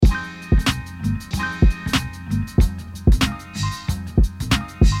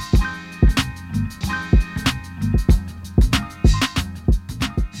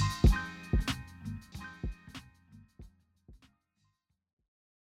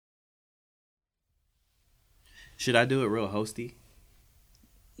Should I do it real hosty?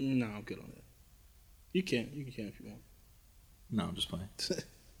 No, I'm good on that. You can if you want. No, I'm just playing.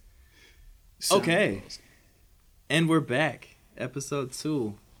 Okay. And we're back. Episode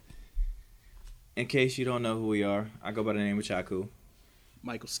 2. In case you don't know who we are, I go by the name of Chaku.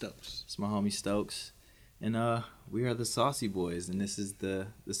 Michael Stokes. It's my homie Stokes. And we are the Saucy Boys, and this is the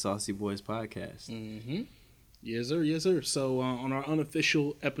Saucy Boys podcast. Mm-hmm. Yes, sir. So on our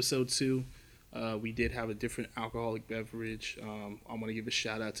unofficial episode 2, we did have a different alcoholic beverage. I want to give a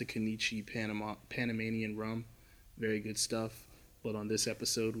shout out to Kenichi Panamanian rum. Very good stuff. But on this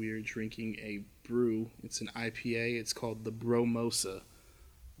episode, we are drinking a brew. It's an IPA. It's called the BroMosa.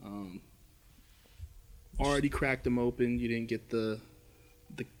 Already cracked them open. You didn't get the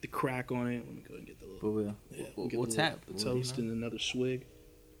crack on it. Let me go and get the little. We'll tap. The toast and another swig.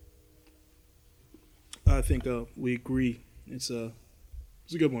 I think we agree. It's a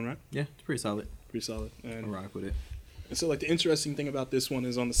good one, right? Yeah, it's pretty solid. And I'll rock with it. And so, like, the interesting thing about this one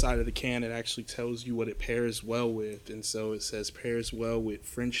is on the side of the can, it actually tells you what it pairs well with. And so it says pairs well with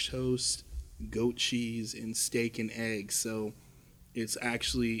French toast, goat cheese, and steak and eggs. So it's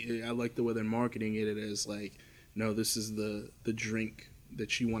actually, I like the way they're marketing it as like, no, this is the drink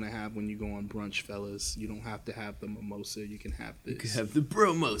that you want to have when you go on brunch, fellas. You don't have to have the mimosa. You can have this. You can have the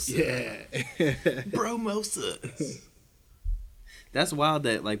BroMosa. Yeah. BroMosa. That's wild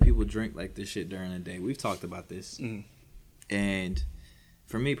that, like, people drink, like, this shit during the day. We've talked about this. Mm. And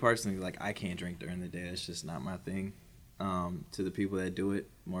for me personally, like, I can't drink during the day. That's just not my thing. To the people that do it,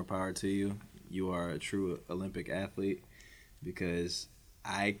 more power to you. You are a true Olympic athlete because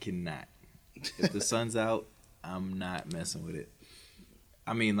I cannot. If the sun's out, I'm not messing with it.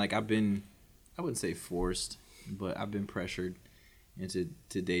 I mean, like, I wouldn't say forced, but I've been pressured into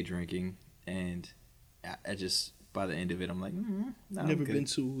day drinking. And I just, by the end of it, I'm like, Never been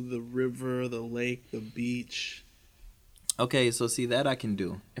to the river, the lake, the beach. Okay, so see, that I can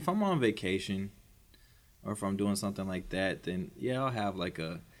do. If I'm on vacation or if I'm doing something like that, then yeah, I'll have like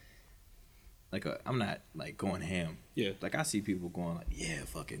a I'm not like going ham. Yeah. Like, I see people going like, yeah,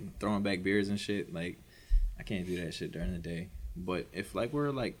 fucking throwing back beers and shit. Like, I can't do that shit during the day. But if, like,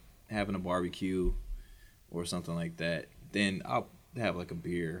 we're like having a barbecue or something like that, then I'll have like a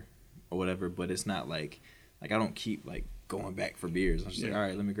beer or whatever, but it's not like I don't keep like going back for beers. I'm just like, all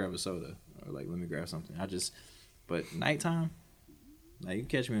right, let me grab a soda or like let me grab something. But nighttime, like, you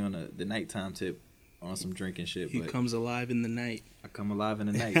catch me on the nighttime tip on some drinking shit. He comes alive in the night. I come alive in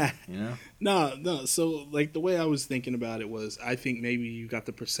the night, you know? No. So, like, the way I was thinking about it was, I think maybe you got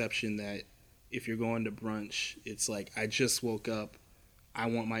the perception that if you're going to brunch, it's like, I just woke up, I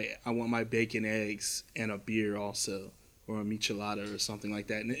want my bacon, eggs, and a beer also, or a michelada or something like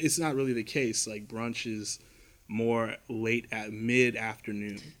that. And it's not really the case. Like, brunch is more late at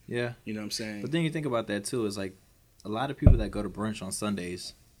mid-afternoon. Yeah. You know what I'm saying? But then you think about that, too. It's like, a lot of people that go to brunch on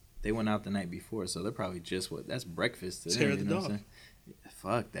Sundays, they went out the night before, so they're probably just that's breakfast to them. Tear the dog.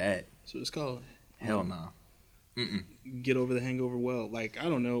 Fuck that. That's what it's called. Hell no. Get over the hangover well. Like, I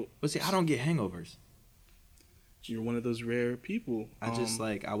don't know. But see, I don't get hangovers. You're one of those rare people. I just,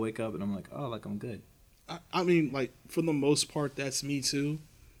 like, I wake up and I'm like, oh, like, I'm good. I mean, like, for the most part, that's me too.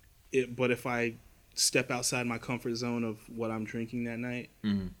 But if I step outside my comfort zone of what I'm drinking that night,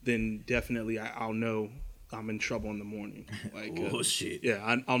 then definitely I'll know I'm in trouble in the morning. Like, shit.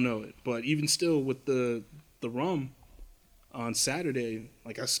 Yeah, I'll know it. But even still, with the rum on Saturday,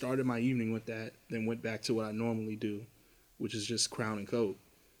 like, I started my evening with that, then went back to what I normally do, which is just Crown and Coke,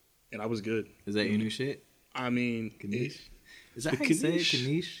 and I was good. Is that your new shit? I mean, Kanish? Is that how you say it?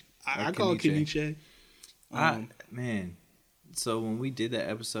 Kanish? I call it Kaniche. Man, so when we did that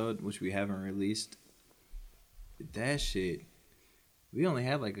episode, which we haven't released, that shit, we only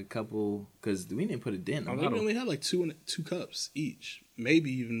had like a couple, because we didn't put a dent in the bottle. We only had like two cups each,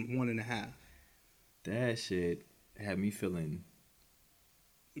 maybe even 1.5. That shit had me feeling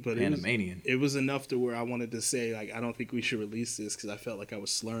but Panamanian. It was enough to where I wanted to say, like, I don't think we should release this, because I felt like I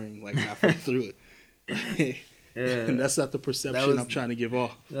was slurring like halfway through it. Yeah. And that's not the perception I'm trying to give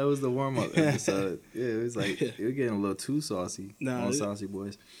off. That was the warm-up episode. Yeah, it was like, it was getting a little too saucy on Saucy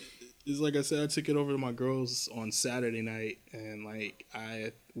Boys. It's like I said, I took it over to my girls on Saturday night, and like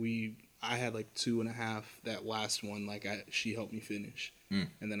I had like 2.5 that last one. Like, she helped me finish, and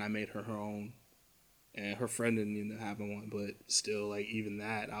then I made her own, and her friend didn't end up having one, but still, like, even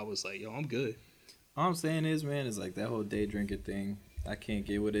that, I was like, yo, I'm good. All I'm saying is, man, is like that whole day drinking thing, I can't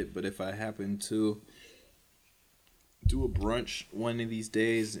get with it. But if I happen to do a brunch one of these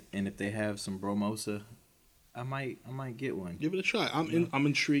days, and if they have some BroMosa, I might get one. Give it a try. I'm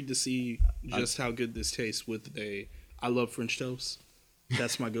intrigued to see just how good this tastes with I love French toast.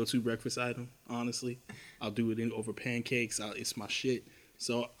 That's my go-to breakfast item, honestly. I'll do it over pancakes. It's my shit.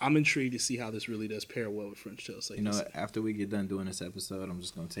 So I'm intrigued to see how this really does pair well with French toast. Like, you know, after we get done doing this episode, I'm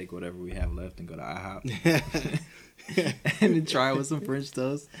just going to take whatever we have left and go to IHOP. And then try it with some French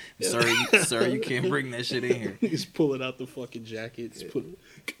toast. Sir, you can't bring that shit in here. Just pull it out the fucking jacket.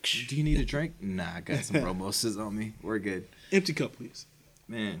 Do you need a drink? Nah, I got some BroMosas on me. We're good. Empty cup, please.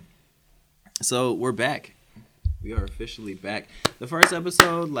 Man. So we're back. We are officially back. The first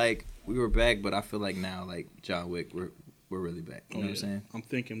episode, like, we were back, but I feel like now, like, John Wick, we're really back. You know what I'm saying? I'm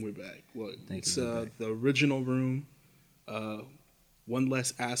thinking we're back. What? It's the original room. One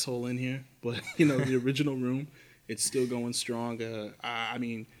less asshole in here, but, you know, the original room. It's still going strong. I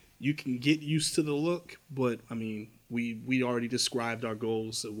mean, you can get used to the look, but, I mean, we already described our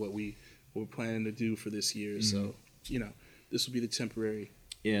goals of what we're planning to do for this year. Mm-hmm. So, you know, this will be the temporary.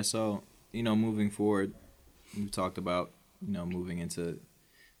 Yeah, so, you know, moving forward, we've talked about, you know, moving into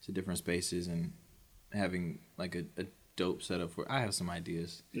different spaces and having, like, a dope setup for. I have some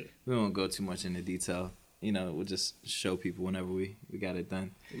ideas. Yeah. We won't go too much into detail. You know, we'll just show people whenever we got it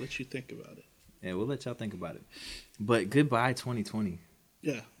done. We'll let you think about it. Yeah, we'll let y'all think about it. But goodbye 2020.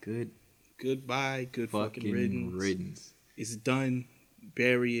 Yeah. Goodbye. Good fucking riddance. It's done.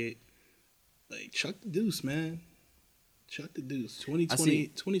 Bury it. Like, chuck the deuce, man. Chuck the deuce.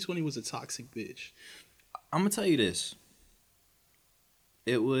 2020 was a toxic bitch. I'm going to tell you this.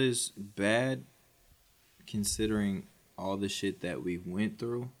 It was bad considering all the shit that we went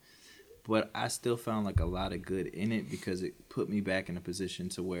through, but I still found like a lot of good in it because it put me back in a position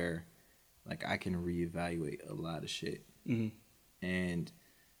to where like I can reevaluate a lot of shit. Mm-hmm. And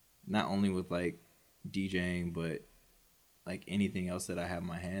not only with like DJing, but like anything else that I have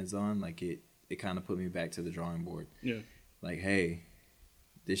my hands on, like it kind of put me back to the drawing board. Yeah. Like, hey,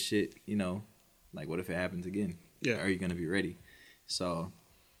 this shit, you know, like what if it happens again? Yeah. Are you going to be ready? So,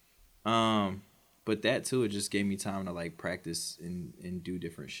 but that too, it just gave me time to like practice and do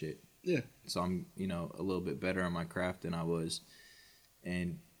different shit. Yeah. So I'm, you know, a little bit better on my craft than I was.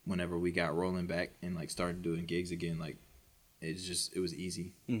 And whenever we got rolling back and like started doing gigs again, like it was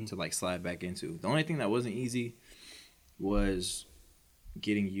easy to like slide back into. The only thing that wasn't easy was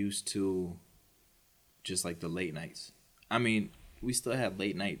getting used to just like the late nights. I mean, we still had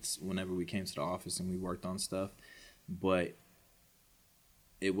late nights whenever we came to the office and we worked on stuff, but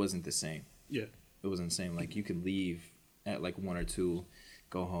it wasn't the same. Yeah. It wasn't the same. Like you could leave at like 1 or 2,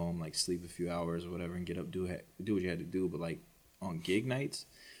 go home, like sleep a few hours or whatever and get up, do what you had to do. But like on gig nights,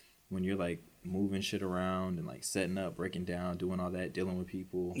 when you're like moving shit around and like setting up, breaking down, doing all that, dealing with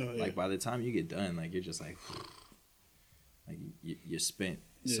people, like by the time you get done, like you're just like you're spent.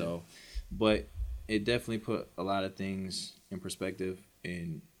 Yeah. So, but it definitely put a lot of things in perspective,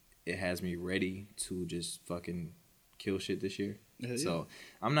 and it has me ready to just fucking kill shit this year. Yeah. So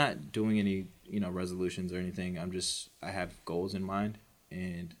I'm not doing any, you know, resolutions or anything. I have goals in mind,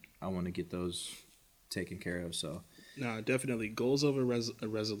 and I want to get those taken care of. So no, definitely goals over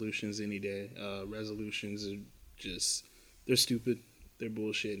resolutions any day. Resolutions are just, they're stupid. They're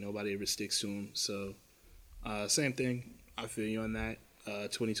bullshit. Nobody ever sticks to them. So same thing. I feel you on that.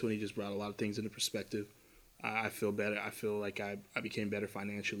 2020 just brought a lot of things into perspective. I feel better. I feel like I became better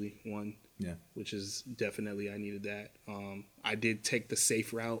financially, one. Yeah. Which is definitely, I needed that. I did take the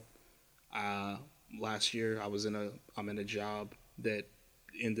safe route. Last year I'm in a job that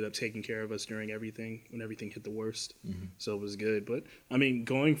ended up taking care of us when everything hit the worst. Mm-hmm. So it was good. But I mean,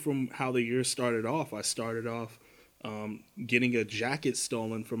 going from how the year started off, I started off getting a jacket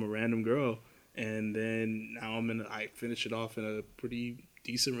stolen from a random girl. And then now I finish it off in a pretty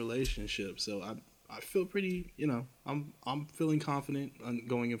decent relationship. So I feel pretty, you know, I'm feeling confident on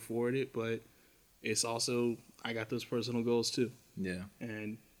going forward it, but it's also, I got those personal goals too. Yeah.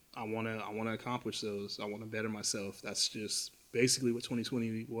 And I want to accomplish those. I want to better myself. That's just basically what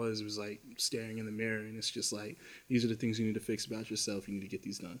 2020 was. It was like staring in the mirror, and it's just like, these are the things you need to fix about yourself. You need to get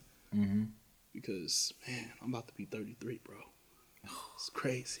these done. Mm-hmm. Because, man, I'm about to be 33, bro. It's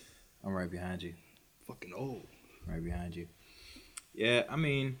crazy. I'm right behind you. Fucking old. Right behind you. Yeah, I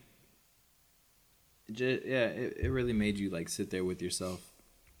mean, it really made you like sit there with yourself,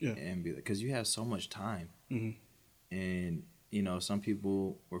 and be like, because you have so much time, and you know, some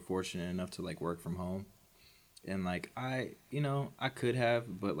people were fortunate enough to like work from home, and like I could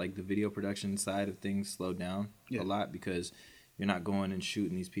have, but like the video production side of things slowed down a lot because you're not going and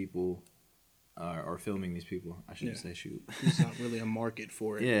shooting these people. Or filming these people. I shouldn't say shoot. There's not really a market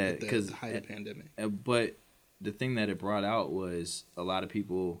for it because the height of the pandemic. But the thing that it brought out was a lot of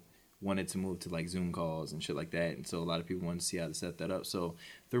people wanted to move to like Zoom calls and shit like that. And so a lot of people wanted to see how to set that up. So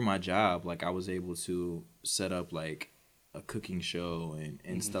through my job, like I was able to set up like a cooking show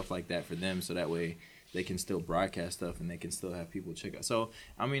and stuff like that for them, so that way they can still broadcast stuff and they can still have people check out. So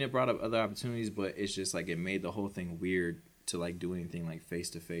I mean, it brought up other opportunities, but it's just like it made the whole thing weird to like do anything like face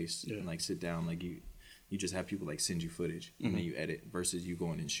to face and like sit down. Like you just have people like send you footage and then you edit versus you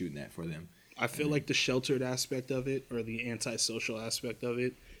going and shooting that for them. I feel like the sheltered aspect of it, or the antisocial aspect of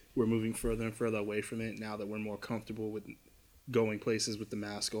it, we're moving further and further away from it now that we're more comfortable with going places with the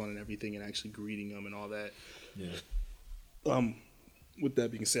mask on and everything and actually greeting them and all that. Yeah. With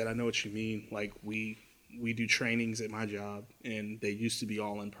that being said, I know what you mean. Like we do trainings at my job and they used to be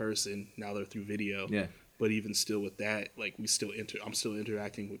all in person. Now they're through video. Yeah. But even still with that, like I'm still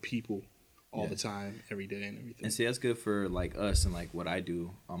interacting with people all the time, every day and everything. And see, that's good for like us and like what I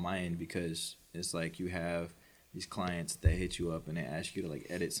do on my end, because it's like you have these clients that hit you up and they ask you to like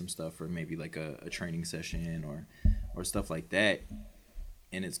edit some stuff or maybe like a training session or stuff like that.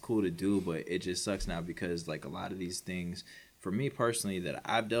 And it's cool to do, but it just sucks now because like a lot of these things, for me personally, that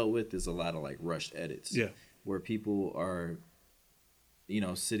I've dealt with is a lot of like rushed edits. Yeah. Where people are,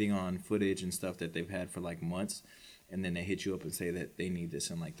 sitting on footage and stuff that they've had for like months, and then they hit you up and say that they need this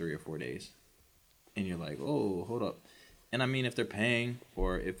in like 3 or 4 days. And you're like, oh, hold up. And I mean, if they're paying,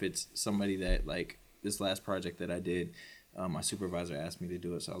 or if it's somebody that like this last project that I did, my supervisor asked me to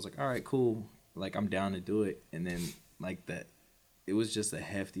do it. So I was like, all right, cool. Like, I'm down to do it. And then like that, it was just a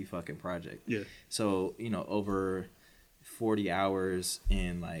hefty fucking project. Yeah. So, over 40 hours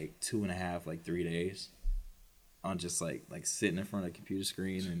in like 2.5, like 3 days on just like sitting in front of a computer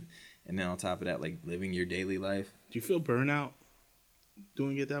screen and then on top of that, like living your daily life. Do you feel burnout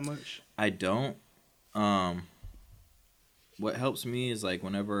doing it that much? I don't. What helps me is like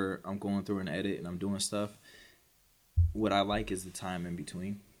whenever I'm going through an edit and I'm doing stuff, what I like is the time in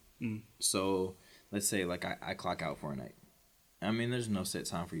between. So let's say like I clock out for a night. I mean, there's no set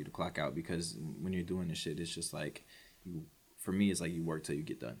time for you to clock out, because when you're doing this shit, it's just like, for me, it's like you work till you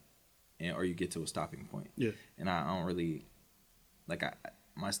get done, or you get to a stopping point. Yeah. And I don't really, like,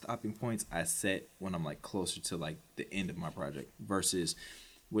 my stopping points I set when I'm like closer to like the end of my project, versus,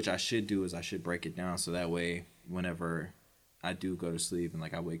 which I should do is I should break it down so that way whenever I do go to sleep and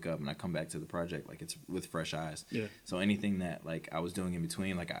like I wake up and I come back to the project, like it's with fresh eyes. Yeah. So anything that like I was doing in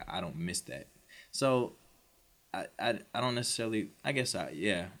between, like I don't miss that. So I don't necessarily, I guess I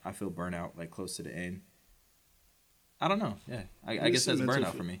feel burnout like close to the end. I don't know. Yeah. I guess that's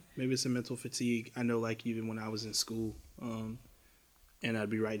burnout for me. Maybe it's a mental fatigue. I know like even when I was in school, and I'd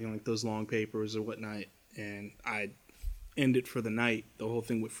be writing like those long papers or whatnot, and I'd end it for the night, the whole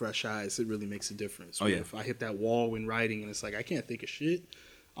thing with fresh eyes, it really makes a difference. Oh, yeah. If I hit that wall when writing and it's like I can't think of shit,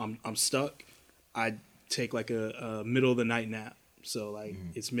 I'm stuck, I'd take like a middle of the night nap. So like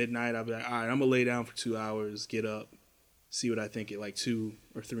it's midnight, I'll be like, all right, I'm gonna lay down for 2 hours, get up, see what I think at like 2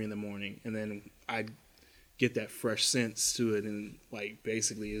 or 3 in the morning, and then I'd get that fresh sense to it, and like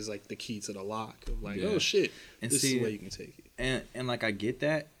basically is like the key to the lock of like, oh shit, and this is the way you can take it. And like I get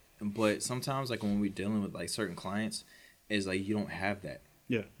that, but sometimes like when we're dealing with like certain clients, is like you don't have that.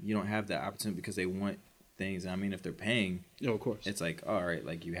 Yeah. You don't have that opportunity because they want things. I mean, if they're paying, of course, it's like, all right,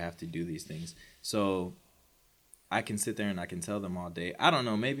 like you have to do these things. So I can sit there and I can tell them all day. I don't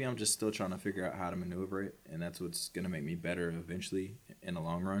know. Maybe I'm just still trying to figure out how to maneuver it, and that's what's gonna make me better eventually in the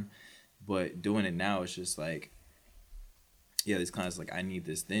long run. But doing it now, it's just like, yeah, these clients like, I need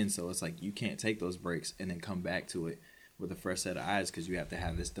this then. So it's like you can't take those breaks and then come back to it with a fresh set of eyes because you have to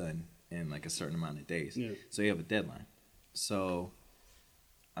have this done in like a certain amount of days. Yeah. So you have a deadline. So,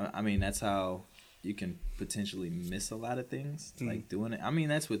 I mean, that's how you can potentially miss a lot of things, like doing it. I mean,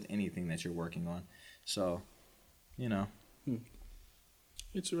 that's with anything that you're working on. So,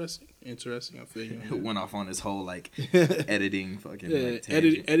 Interesting. I feel you. It went off on this whole, like, editing fucking like,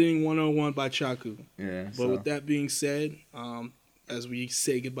 editing 101 by Chaku. Yeah. But with that being said, as we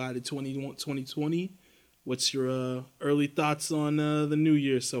say goodbye to 2020, what's your early thoughts on the new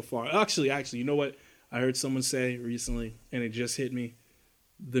year so far? Actually, you know what? I heard someone say recently, and it just hit me,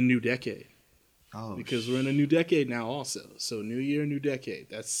 the new decade. Oh, because we're in a new decade now also. So new year, new decade.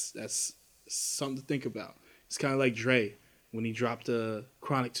 That's something to think about. It's kind of like Dre when he dropped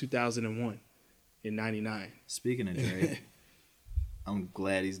Chronic 2001 in 99. Speaking of Dre, I'm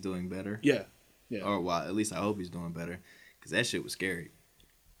glad he's doing better. Yeah. Or well, at least I hope he's doing better, because that shit was scary.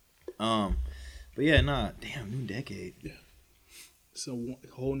 But yeah, damn, new decade. Yeah. So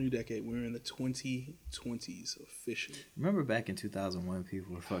a whole new decade. We're in the 2020s officially. Remember back in 2001,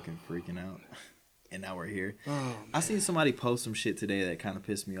 people were fucking freaking out, and now we're here. Oh, I seen somebody post some shit today that kind of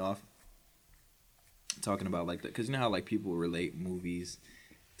pissed me off, talking about like because you know how like people relate movies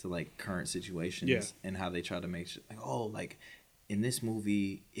to like current situations, and how they try to make sure like, oh, like in this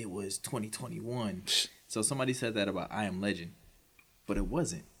movie it was 2021. So somebody said that about I Am Legend, but it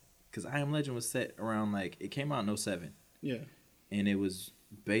wasn't, because I Am Legend was set around like it came out in 07. Yeah. And it was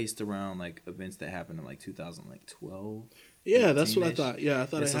based around like events that happened in like 2012. Yeah, that's what I thought. Yeah, I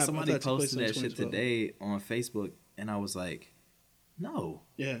thought and it so happened. Somebody posted that shit today on Facebook, and I was like, no.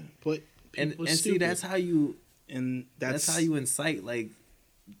 Yeah, but and see, that's how you that's how you incite like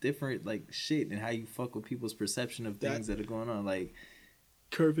different like shit and how you fuck with people's perception of things that are going on. Like,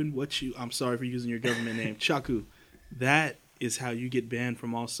 Curvin, I'm sorry for using your government name, Chaku. That is how you get banned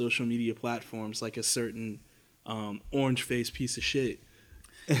from all social media platforms, like a certain orange faced piece of shit.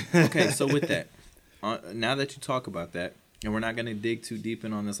 Okay, so with that, now that you talk about that, and we're not gonna dig too deep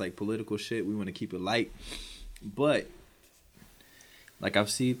in on this like political shit, we want to keep it light, but like I've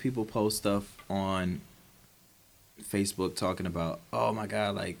seen people post stuff on Facebook talking about, oh my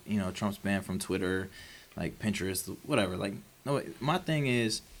god, like, you know, Trump's banned from Twitter, like Pinterest, whatever. Like, no, my thing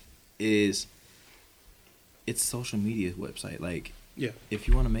is it's social media website. Like, yeah, if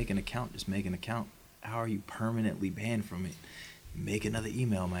you want to make an account, just make an account. How are you permanently banned from it? Make another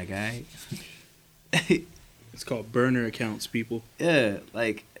email, my guy. It's called burner accounts, people. Yeah,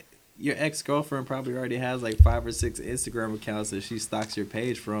 like your ex-girlfriend probably already has like 5 or 6 Instagram accounts that she stocks your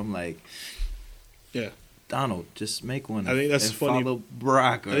page from. Like, yeah, Donald, just make one. I think that's and funny. Follow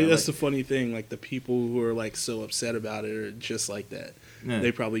Barack. I think that's the funny thing. Like, the people who are like so upset about it are just like that. Yeah.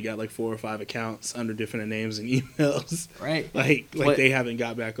 They probably got like 4 or 5 accounts under different names and emails. Right. Like they haven't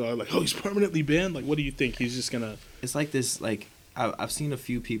got back on. Like, oh, he's permanently banned. Like, what do you think? He's just gonna. It's like this. Like, I've seen a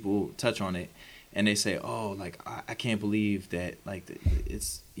few people touch on it, and they say, oh, like I can't believe that. Like,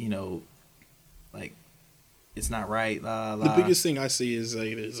 it's, you know, like it's not right. La, la. The biggest thing I see is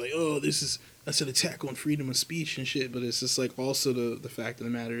like, oh, that's an attack on freedom of speech and shit. But it's just like, also the fact of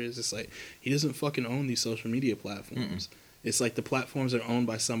the matter is, it's like, he doesn't fucking own these social media platforms. Mm-mm. It's like the platforms are owned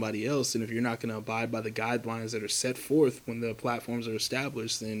by somebody else, and if you're not going to abide by the guidelines that are set forth when the platforms are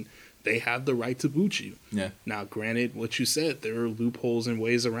established, then they have the right to boot you. Yeah. Now, granted, what you said, there are loopholes and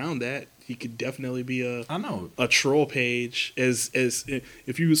ways around that. He could definitely be a troll page. As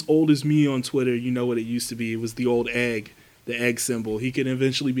if you was old as me on Twitter, you know what it used to be. It was the old egg, the egg symbol. He could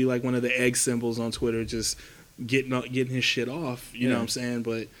eventually be like one of the egg symbols on Twitter, just getting his shit off. You know what I'm saying?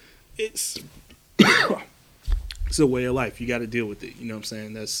 But it's it's a way of life. You got to deal with it. You know what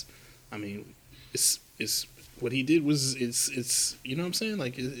I'm saying? It's what he did was it's you know what I'm saying?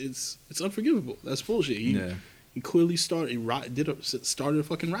 Like, it's unforgivable. That's bullshit. He clearly started a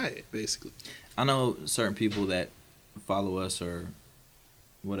fucking riot, basically. I know certain people that follow us or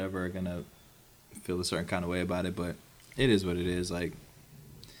whatever are gonna feel a certain kind of way about it, but it is what it is. Like,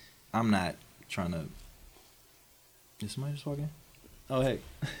 I'm not trying to. Is somebody just walking? Oh, hey.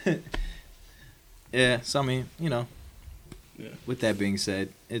 Yeah, so I mean, you know, with that being said,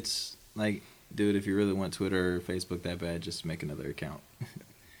 it's like, dude, if you really want Twitter or Facebook that bad, just make another account.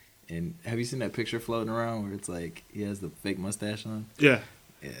 And have you seen that picture floating around where it's like he has the fake mustache on? Yeah.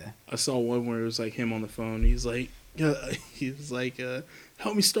 Yeah. I saw one where it was like him on the phone. He's like, help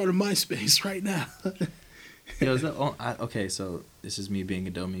me start a MySpace right now. Yo, is that okay, so this is me being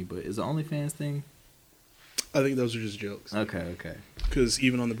a dummy, but is the OnlyFans thing? I think those are just jokes. Okay. Because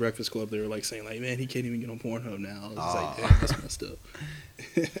even on the Breakfast Club, they were like saying, like, man, he can't even get on Pornhub now. I was like, damn, that's messed up.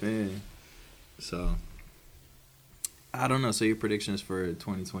 Man. So, I don't know. So your predictions for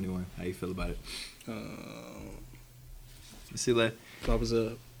 2021? How you feel about it? See that? If I was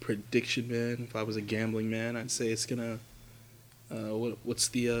a prediction man, if I was a gambling man, I'd say it's gonna. What's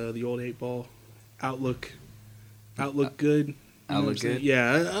the old 8-ball? Outlook good. Outlook good.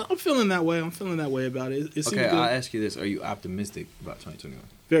 Yeah, I'm feeling that way. I'm feeling that way about it. Okay, I'll ask you this: are you optimistic about 2021?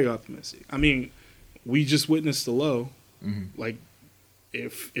 Very optimistic. I mean, we just witnessed the low. Mm-hmm. Like,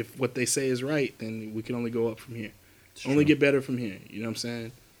 if what they say is right, then we can only go up from here. It's only true. get better from here. You know what I'm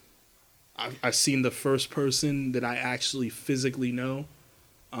saying? I've seen the first person that I actually physically know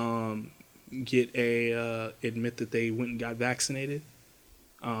admit that they went and got vaccinated.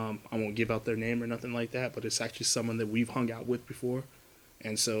 I won't give out their name or nothing like that, but it's actually someone that we've hung out with before.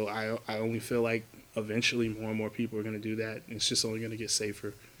 And so I only feel like eventually more and more people are going to do that. And it's just only going to get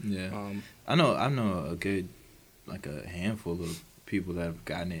safer. Yeah. I know a good, like a handful of people that have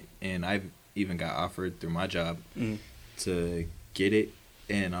gotten it. And I've even got offered through my job to get it.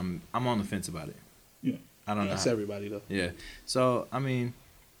 And I'm on the fence about it. Yeah. I don't know. That's everybody, though. Yeah. So, I mean,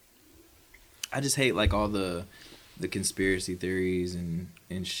 I just hate like all the conspiracy theories and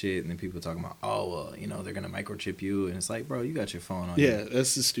shit, and then people talking about, oh, well, you know, they're gonna microchip you, and it's like, bro, you got your phone on you. Yeah,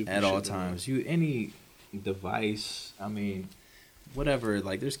 that's the stupid at shit all times. You any device, I mean, whatever,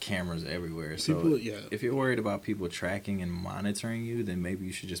 like there's cameras everywhere. So People, yeah. if you're worried about people tracking and monitoring you, then maybe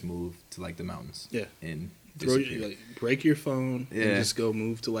you should just move to like the mountains. Yeah. And break your phone Yeah. and just go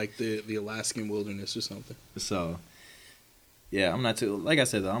move to like the Alaskan wilderness or something. So yeah, I'm not too, like I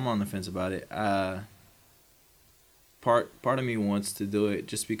said though, I'm on the fence about it. Part of me wants to do it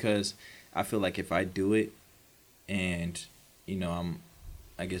just because I feel like if I do it and I'm,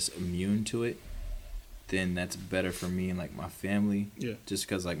 I guess, immune to it, then that's better for me and like my family. Yeah. Just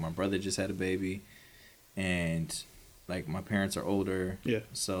because like my brother just had a baby, and like my parents are older. Yeah.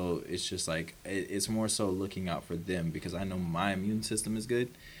 So it's just like it's more so looking out for them because I know my immune system is good.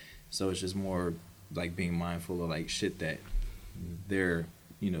 So it's just more like being mindful of like shit that they're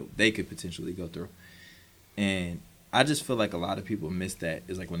they could potentially go through. And I just feel like a lot of people miss that.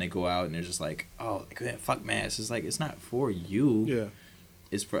 Is like when they go out and they're just like, oh, man, fuck masks. It's like it's not for you. Yeah.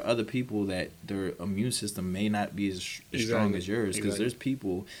 It's for other people that their immune system may not be as strong as yours. Because there's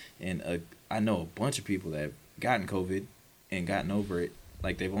people, and I know a bunch of people that have gotten COVID and gotten over it.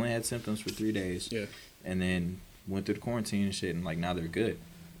 Like they've only had symptoms for 3 days. Yeah. And then went through the quarantine and shit, and like now they're good.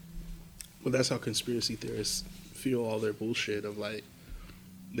 Well, that's how conspiracy theorists feel all their bullshit of like,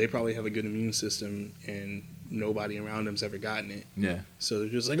 they probably have a good immune system and nobody around them's ever gotten it. Yeah. So they're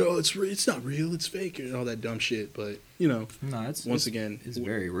just like, oh, it's not real, it's fake, and all that dumb shit. But no, it's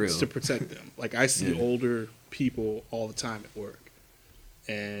very real. It's to protect them. Like I see older people all the time at work,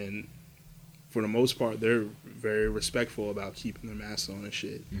 and for the most part, they're very respectful about keeping their masks on and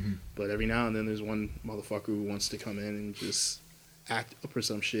shit. Mm-hmm. But every now and then, there's one motherfucker who wants to come in and just act up or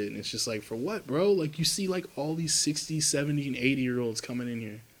some shit, and it's just like, for what, bro? Like you see like all these 60, 70, and 80-year-olds coming in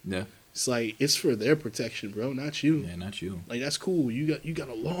here. Yeah. It's like, it's for their protection, bro, not you. Yeah, not you. Like, that's cool. You got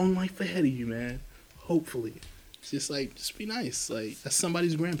a long life ahead of you, man. Hopefully. It's just like, just be nice. Like, that's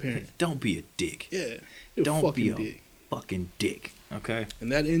somebody's grandparent. Don't be a dick. Yeah. Don't be a fucking dick. Okay? And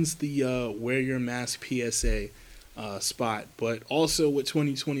that ends the wear your mask PSA spot. But also with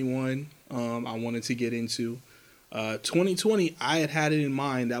 2021, I wanted to get into 2020. I had it in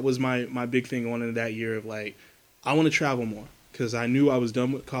mind. That was my big thing going into that year of like, I want to travel more. Because I knew I was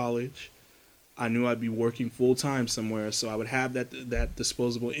done with college. I knew I'd be working full-time somewhere, so I would have that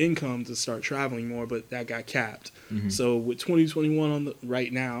disposable income to start traveling more, but that got capped. Mm-hmm. So with 2021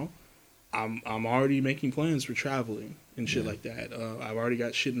 right now, I'm already making plans for traveling and shit like that. I've already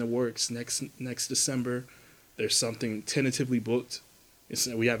got shit in the works. Next December, there's something tentatively booked. It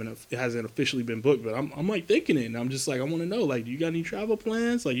hasn't officially been booked, but I'm like thinking it, and I'm just like, I want to know, like, do you got any travel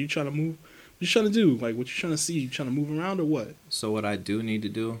plans? Like, you trying to move? What you trying to do? Like, what you trying to see? You trying to move around or what? So what I do need to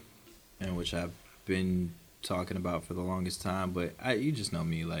do, and which I've been talking about for the longest time, but you just know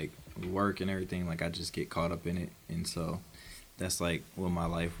me, like work and everything, like I just get caught up in it, and so that's like what my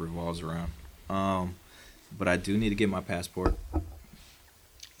life revolves around. But I do need to get my passport.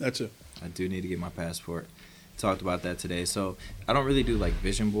 That's it. I do need to get my passport. Talked about that today. So I don't really do like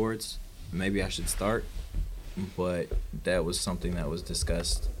vision boards. Maybe I should start, but that was something that was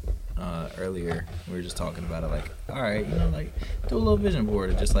discussed earlier. We were just talking about it, like, all right, like do a little vision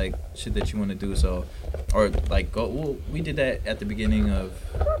board of just like shit that you want to do. So, or like go. Well, we did that at the beginning of.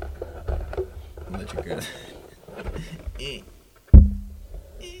 I'll let you go.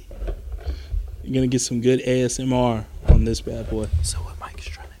 You're gonna get some good ASMR on this bad boy. So what Mike's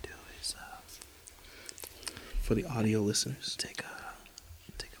trying to do is, for the audio listeners, take a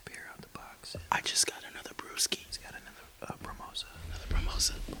beer out the box. I just got another brewski. He's got another BroMosa. Another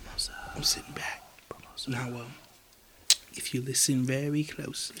BroMosa. I'm sitting back. BroMosa. Now, if you listen very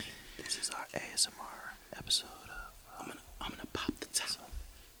closely, this is our ASMR episode of. I'm gonna pop the top.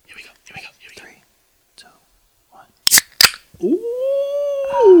 Here we go. 3, 2, 1.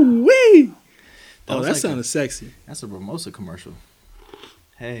 Ooh, wee! Oh, that like sounded sexy. That's a BroMosa commercial.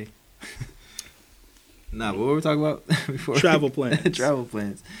 Hey. What were we talking about before? Travel plans. Travel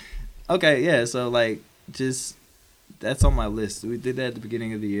plans. Okay, yeah. So like, just that's on my list. We did that at the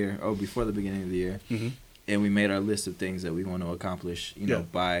beginning of the year, or before the beginning of the year, and we made our list of things that we want to accomplish.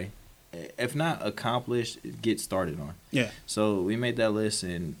 By, if not accomplish, get started on. Yeah. So we made that list,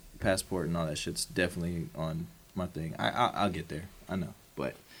 and passport and all that shit's definitely on my thing. I'll get there. I know,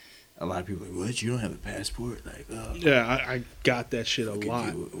 but a lot of people are like, what? You don't have a passport? Like, yeah, I got that shit a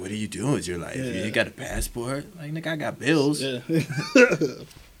lot. What are you doing with your life? Yeah. You ain't got a passport? Like, nigga, I got bills. Yeah.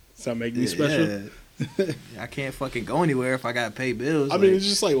 Stop making me special. Yeah. I can't fucking go anywhere if I gotta pay bills. I mean, it's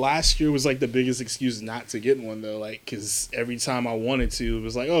just like last year was like the biggest excuse not to get one though. Like, because every time I wanted to, it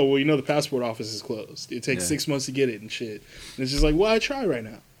was like, oh, well, the passport office is closed. It takes 6 months to get it and shit. And it's just like, why try right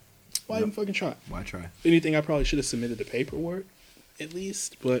now? Why even fucking try? Why try? If anything, I probably should have submitted the paperwork at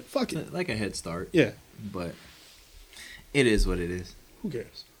least, but fuck it. Like a head start. Yeah. But It is what it is. Who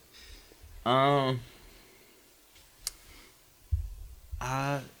cares?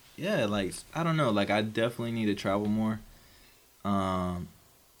 Yeah, like I don't know, like I definitely need to travel more.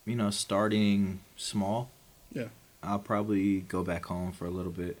 You know, starting small. Yeah. I'll probably go back home for a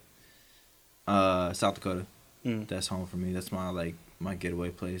little bit. South Dakota. That's home for me. That's my getaway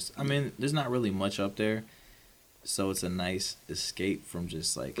place. I mean, there's not really much up there, so it's a nice escape from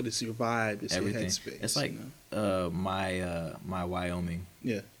just like. But it's your vibe. It's everything. Your headspace. It's like my Wyoming.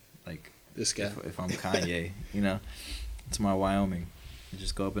 Yeah. Like this guy. If I'm Kanye, you know, it's my Wyoming. You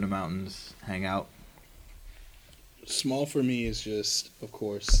just go up in the mountains, hang out. Small for me is just, of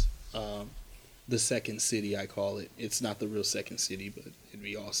course, the second city, I call it. It's not the real second city, but it'd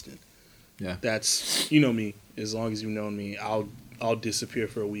be Austin. Yeah. That's, you know me. As long as you've known me, I'll disappear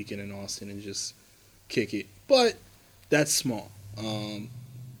for a weekend in Austin and just kick it. But that's small.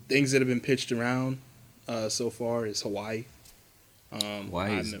 Things that have been pitched around so far is Hawaii.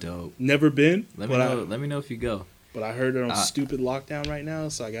 Hawaii is dope. Never been. Let me know if you go. But I heard they're on stupid lockdown right now,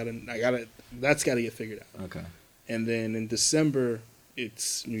 so that's gotta get figured out. Okay. And then in December,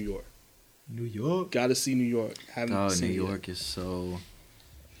 it's New York. New York. Gotta see New York. New York is so.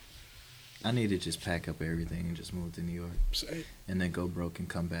 I need to just pack up everything and just move to New York. Same. And then go broke and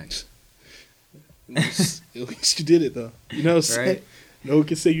come back. At least you did it though. You know what I'm saying? Right? No one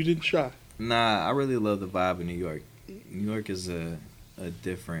can say you didn't try. Nah, I really love the vibe of New York. New York is a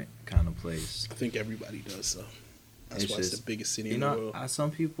different kind of place. I think everybody does so. That's why it's the biggest city in the world. Some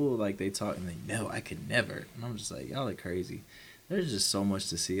people like they talk and they no, I could never. And I'm just like, y'all are crazy. There's just so much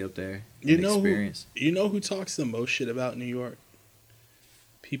to see up there. Experience. You know who talks the most shit about New York?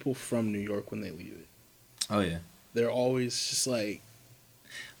 People from New York when they leave it. Oh yeah. They're always just like.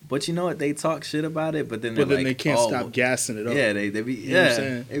 But you know what? They talk shit about it, but then they can't stop gassing it up. Yeah, they be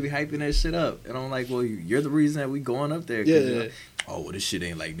they be hyping that shit up, and I'm like, well, you're the reason that we going up there. Yeah. Well, this shit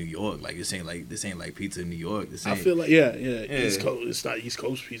ain't like New York. Like this ain't like pizza in New York. I feel like East Coast. It's not East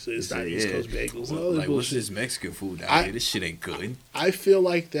Coast pizza. It's not East Coast bagels. Like what's this Mexican food down here? This shit ain't good. I feel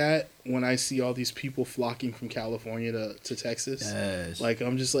like that when I see all these people flocking from California to Texas. Yes. Like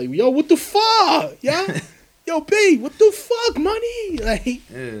I'm just like, yo, what the fuck, yeah. Yo, B, what the fuck, money? Like,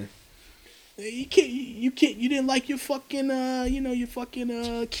 you didn't like your fucking, your fucking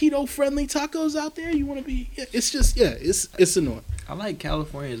keto-friendly tacos out there? You want to be, it's just, it's annoying. I like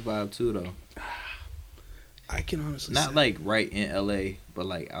California's vibe, too, though. I can honestly Not say. like right in L.A., but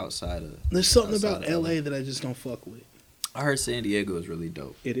like outside of. There's something about L.A. that I just don't fuck with. I heard San Diego is really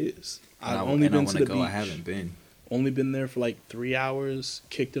dope. It is. I've only been to the beach. I haven't been. Only been there for like 3 hours,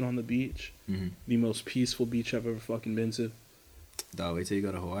 kicked it on the beach. Mm-hmm. The most peaceful beach I've ever fucking been to. Dog, wait till you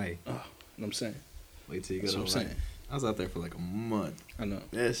go to Hawaii. Oh, what I'm saying. Wait till you go to Hawaii. I was out there for like a month. I know.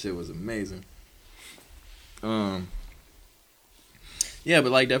 That shit was amazing. Yeah, but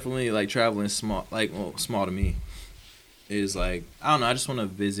like definitely like traveling small, small to me is like, I don't know, I just want to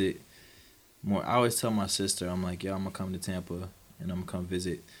visit more. I always tell my sister, I'm like, yo, I'm gonna come to Tampa and I'm gonna come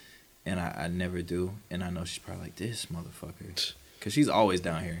visit. And I never do. And I know she's probably like, this motherfucker. Because she's always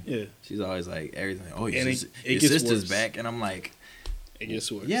down here. Yeah. She's always like, everything. Oh, your gets sister's worse. back. And I'm like, it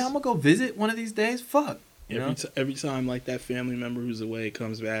gets worse. Yeah, I'm going to go visit one of these days. Fuck. Every time like that family member who's away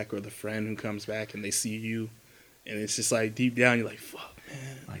comes back, or the friend who comes back and they see you, and it's just like deep down, you're like, fuck,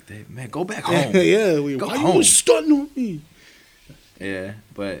 man. Like, man, go back home. Yeah. Go why home. You stunting on me? Yeah.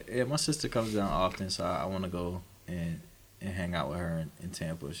 But yeah, my sister comes down often, so I want to go and hang out with her in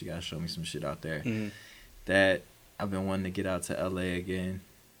Tampa. She got to show me some shit out there. Mm-hmm. That I've been wanting to get out to LA again.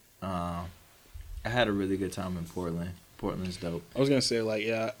 I had a really good time in Portland. Portland's dope. I was gonna say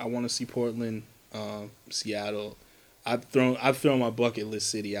I want to see Portland, Seattle. I've thrown my bucket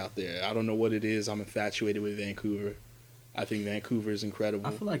list city out there. I don't know what it is. I'm infatuated with Vancouver. I think Vancouver is incredible.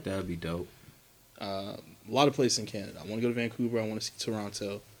 I feel like that would be dope. A lot of places in Canada. I want to go to Vancouver. I want to see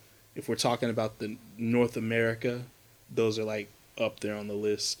Toronto. If we're talking about the North America, those are like up there on the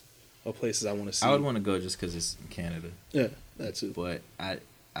list of places I want to see. I would want to go just because it's Canada. Yeah, that's it. But I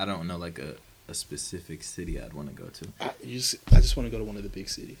don't know like a specific city I'd want to go to. I just want to go to one of the big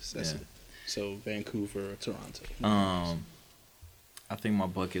cities. That's it. So Vancouver or Toronto. I think my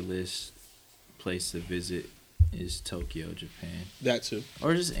bucket list place to visit is Tokyo, Japan. That too.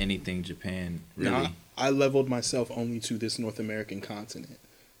 Or just anything Japan, really. Nah, I leveled myself only to this North American continent.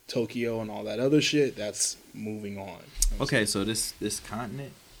 Tokyo and all that other shit, that's moving on. Okay, so this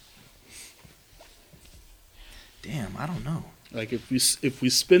continent. Damn, I don't know. Like if we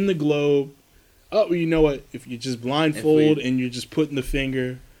spin the globe, you know what? If you just blindfold and you're just putting the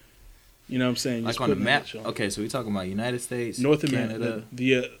finger, you know what I'm saying? Like on the map. Okay, so we talking about United States, North Canada,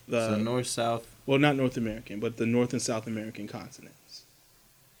 America, so north, south, Well, not North American, but the North and South American continents.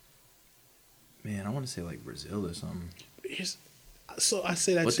 Man, I want to say like Brazil or something. So I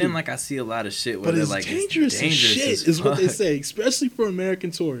say that but too. then like I see a lot of shit where they're like dangerous as shit is what they say, especially for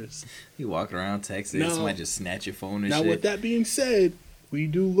American tourists. You walk around Texas, somebody just snatch your phone and shit. Now, with that being said, we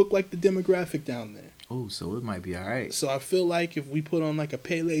do look like the demographic down there. Oh, so it might be all right. So I feel like if we put on like a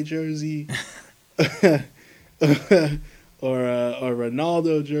Pele jersey, or a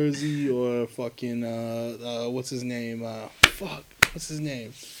Ronaldo jersey, or fucking what's his name? What's his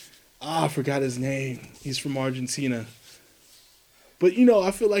name? I forgot his name. He's from Argentina. But I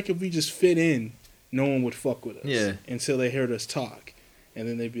feel like if we just fit in, no one would fuck with us. Yeah. Until they heard us talk, and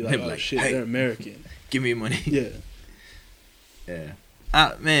then they'd be like, "Oh shit, hey, they're American. Give me money." Yeah. Yeah.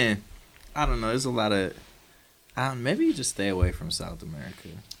 Man, I don't know. There's a lot of. Maybe you just stay away from South America.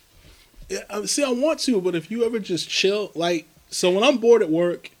 Yeah. See, I want to, but if you ever just chill, like, so when I'm bored at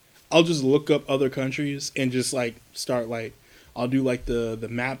work, I'll just look up other countries and just like start like, I'll do like the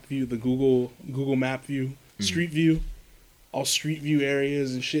map view, the Google map view, street view. All street view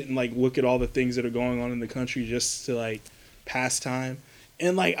areas and shit, and like look at all the things that are going on in the country just to like pass time.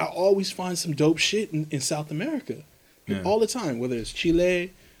 And like I always find some dope shit in South America. All the time, whether it's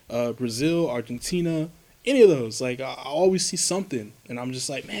Chile, Brazil, Argentina, any of those. Like I always see something, and I'm just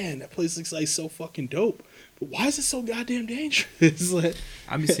like, man, that place looks like so fucking dope. But why is it so goddamn dangerous? Like,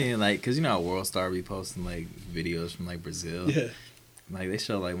 I be seeing like, cause how World Star be posting like videos from like Brazil. Yeah. Like, they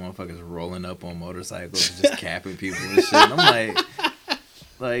show, like, motherfuckers rolling up on motorcycles and just capping people and shit. And I'm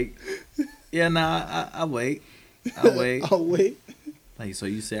like, yeah, nah, I'll wait. I'll wait. Like, so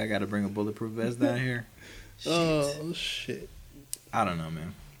you say I got to bring a bulletproof vest down here? Shit. Oh, shit. I don't know,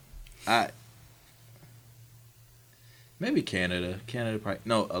 man. Maybe Canada. Canada probably.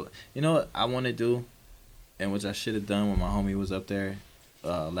 No, you know what I want to do? And which I should have done when my homie was up there?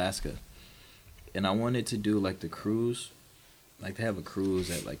 Alaska. And I wanted to do, like, the cruise. Like, they have a cruise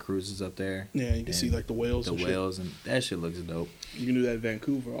that, like, cruises up there. Yeah, you can see, like, the whales and that shit looks dope. You can do that in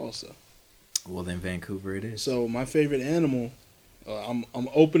Vancouver also. Well, then Vancouver it is. So, my favorite animal, I'm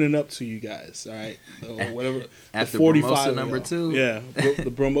opening up to you guys, all right? Whatever. After the 45 BroMosa number 2? Yeah,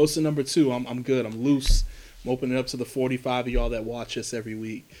 the BroMosa number 2. I'm good. I'm loose. I'm opening up to the 45 of y'all that watch us every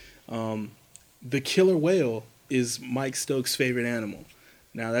week. The killer whale is Mike Stokes' favorite animal.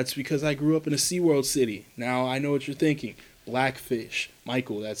 Now, that's because I grew up in a SeaWorld city. Now, I know what you're thinking. Blackfish,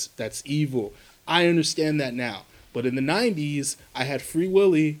 Michael, that's evil. I understand that now. But in the 90s, I had Free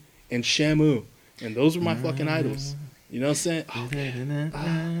Willy and Shamu. And those were my fucking idols. You know what I'm saying? Oh,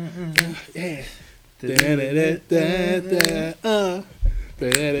 yeah.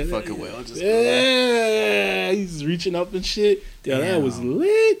 Fucking whale just he's reaching up and shit. Yeah, that was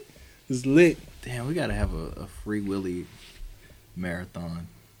lit. It was lit. Damn, we gotta have a Free Willy marathon.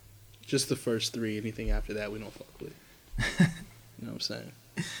 Just the first 3. Anything after that, we don't fuck with. You know what I'm saying?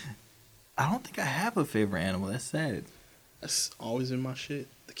 I don't think I have a favorite animal. That's sad. That's always in my shit.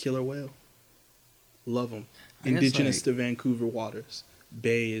 The killer whale. Love them. Indigenous to Vancouver waters.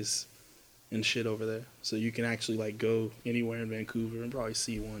 Bays and shit over there. So you can actually like go anywhere in Vancouver and probably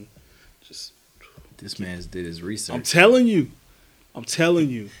see one. Just this man's did his research. I'm telling you. The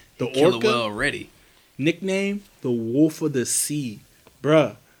killer orca whale already. Nickname the Wolf of the Sea.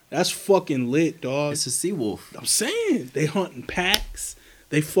 Bruh. That's fucking lit, dog. It's a sea wolf. I'm saying. They hunt in packs.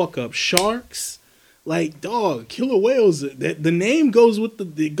 They fuck up sharks. Like, dog, killer whales. The name goes with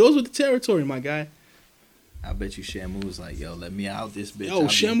the territory, my guy. I bet you Shamu was like, yo, let me out this bitch. Yo,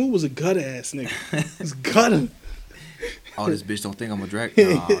 Shamu was a gutter ass nigga. He's gutter. Oh, this bitch don't think I'm a drag.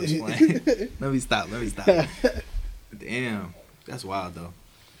 Nah, let me stop. Damn. That's wild, though.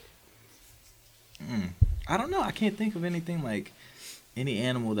 I don't know. I can't think of anything like any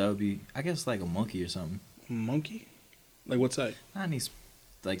animal that would be, I guess, like a monkey or something. Monkey? Like what type? Not any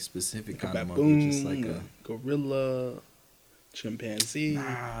like specific like kind a of baboon, monkey. Just like a gorilla, chimpanzee.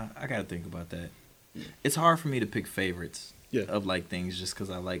 Nah, I gotta think about that. It's hard for me to pick favorites of like things just because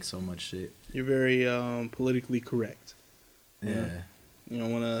I like so much shit. You're very politically correct. Yeah. You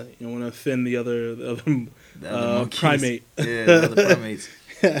don't wanna offend the other primate. Yeah, the other primates.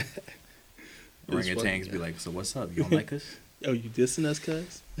 Orangutans be like, so what's up? You don't like us? Oh, you dissing us,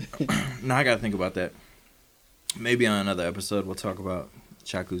 cuz? No, I gotta think about that. Maybe on another episode we'll talk about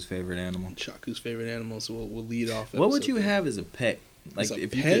Chaku's favorite animal. Chaku's favorite animals. So we'll lead off. What would you have as a pet? Like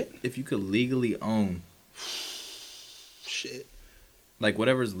if you could legally own shit. Like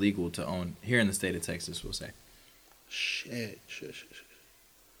whatever's legal to own here in the state of Texas, we'll say. Shit.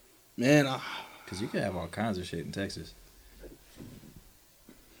 Man, because you could have all kinds of shit in Texas.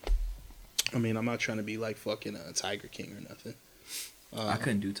 I mean, I'm not trying to be like fucking a Tiger King or nothing. I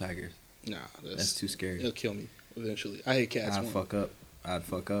couldn't do tigers. Nah, That's too scary. It'll kill me eventually. I hate cats. I'd fuck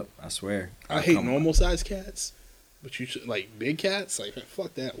up. I swear. I hate normal sized cats, but you should like big cats. Like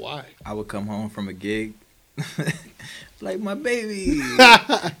fuck that. Why? I would come home from a gig, like my baby,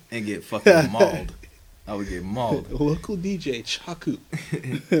 and get fucking mauled. I would get mauled. A local DJ Chaku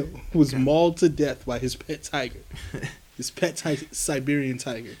was mauled to death by his pet tiger. His pet Siberian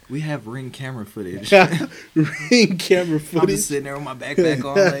tiger. We have Ring camera footage. Ring camera footage. I'm just sitting there with my backpack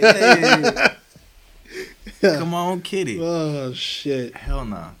on, like, hey, come on, kitty. Oh shit. Hell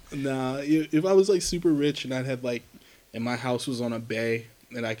nah. Nah. If I was like super rich and I'd had like, and my house was on a bay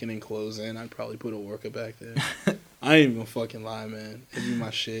that I can enclose in, I'd probably put a orca back there. I ain't even gonna fucking lie, man. It'd be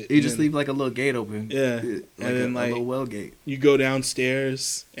my shit. You just leave like a little gate open. Yeah. Like and then a little well gate. You go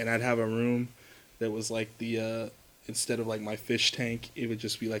downstairs and I'd have a room that was like the instead of like my fish tank, it would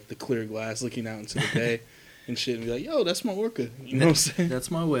just be like the clear glass looking out into the bay and shit, and be like, yo, that's my orca. You know what I'm saying?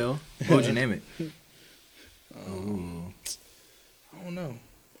 That's my whale. What would you name it? I don't know.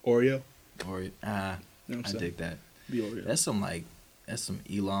 Oreo. Oreo. You know what I'm I dig that. Be Oreo. That's some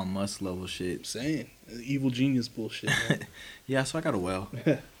Elon Musk level shit. I'm saying. Evil genius bullshit, man. Yeah, so I got a whale.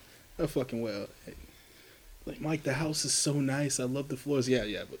 A fucking well. Like, Mike, the house is so nice. I love the floors. Yeah,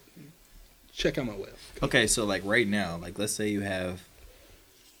 but check out my well. Okay, so like right now, like let's say you have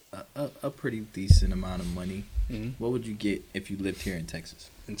a pretty decent amount of money. Mm-hmm. What would you get if you lived here in Texas?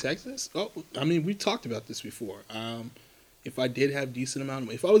 In Texas? Oh, I mean, we talked about this before. If I did have decent amount of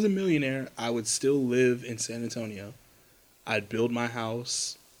money, if I was a millionaire, I would still live in San Antonio. I'd build my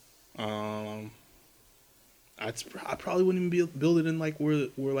house. I probably wouldn't even build it in like where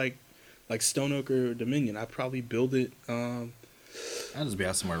like Stone Oak or Dominion. I'd probably build it. I'd just be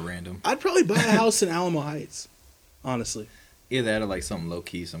out somewhere random. I'd probably buy a house in Alamo Heights, honestly. Either that or like something low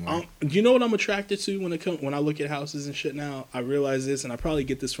key somewhere. You know what I'm attracted to when I look at houses and shit now? I realize this, and I probably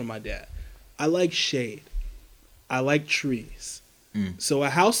get this from my dad. I like shade. I like trees. So a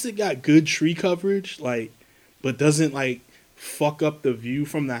house that got good tree coverage, like, but doesn't like fuck up the view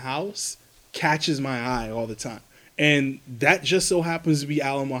from the house, catches my eye all the time. And that just so happens to be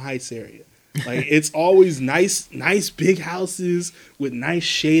Alamo Heights area. Like, it's always nice big houses with nice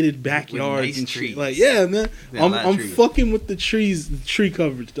shaded backyards nice and shit. Like, yeah, man, I'm fucking with the trees, the tree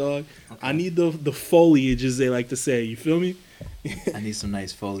coverage, dog. Okay. I need the foliage, as they like to say. You feel me? I need some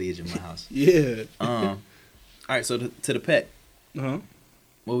nice foliage in my house. Yeah. All right, so to the pet. What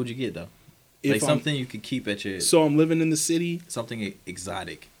would you get though? Like something you could keep at your. So I'm living in the city. Something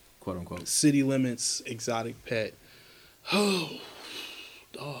exotic, quote unquote. City limits, exotic pet. Oh,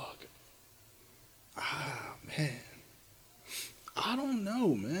 dog. Ah, man. I don't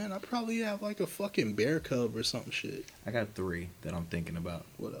know, man. I probably have like a fucking bear cub or some shit. I got 3 that I'm thinking about.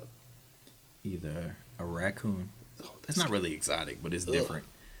 What up? Either a raccoon. Oh, that's not really exotic, but it's different.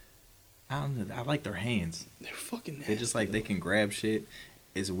 I don't know. I like their hands. They're fucking nasty. They're just like, they can grab shit.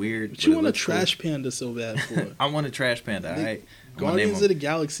 It's weird. But you want a trash panda so bad for? I want a trash panda, all right? Guardians of the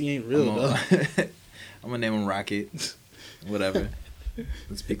Galaxy ain't real, though. I'm going to name him Rocket. Whatever.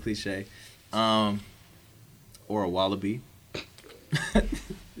 Let's be cliche. Or a wallaby.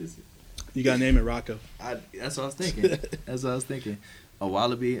 You got to name it Rocco. That's what I was thinking. A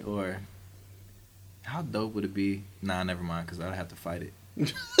wallaby, or how dope would it be? Nah, never mind, because I'd have to fight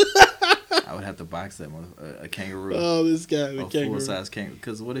it. I would have to box that a kangaroo. Oh, this guy, the kangaroo. Full-size kangaroo.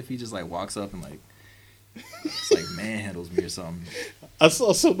 Because what if he just like walks up and like, it's like manhandles me or something? I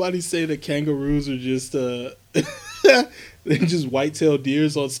saw somebody say that kangaroos are just they're just white-tailed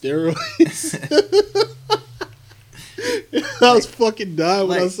deers on steroids. I was fucking dying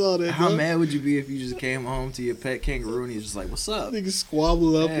when I saw that. How mad would you be if you just came home to your pet kangaroo and he's just like, "What's up?" Nigga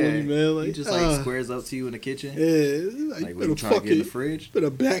squabble up on you, man. Like, he just like squares up to you in the kitchen. Yeah, like when you trying to get in the fridge.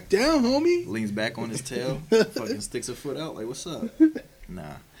 Better back down, homie. Leans back on his tail, fucking sticks a foot out. Like, what's up?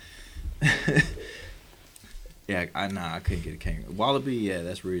 Nah. Yeah, I couldn't get a kangaroo. Wallaby, yeah,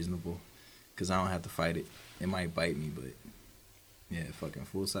 that's reasonable, cause I don't have to fight it. It might bite me, but yeah, fucking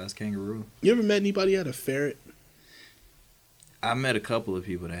full-size kangaroo. You ever met anybody that had a ferret? I met a couple of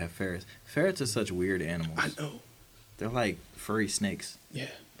people that have ferrets. Ferrets are such weird animals. I know. They're like furry snakes.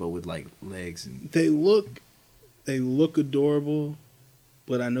 Yeah. But with like legs and. They look adorable,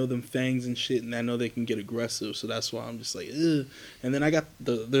 but I know them fangs and shit, and I know they can get aggressive. So that's why I'm just like, ugh. And then I got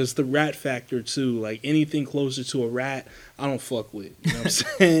there's the rat factor too. Like anything closer to a rat, I don't fuck with. You know what I'm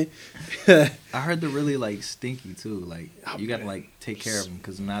saying? I heard they're really like stinky too. Like you gotta like take care of them,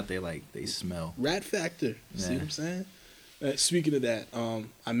 because not they smell. Rat factor. Yeah. See what I'm saying? Speaking of that,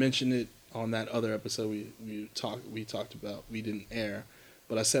 I mentioned it on that other episode we talked about. We didn't air,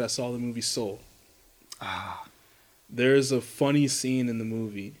 but I said I saw the movie Soul. There's a funny scene in the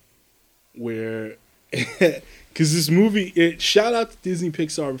movie where, because this movie, shout out to Disney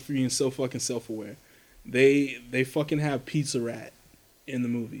Pixar for being so fucking self-aware. They fucking have Pizza Rat in the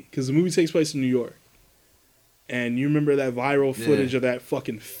movie, because the movie takes place in New York. And you remember that viral footage of that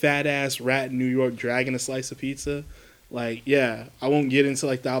fucking fat ass rat in New York dragging a slice of pizza? Like, yeah, I won't get into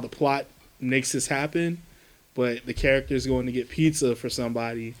like how the plot makes this happen, but the character is going to get pizza for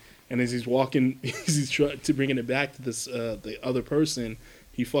somebody, and as he's walking, to bringing it back to this the other person,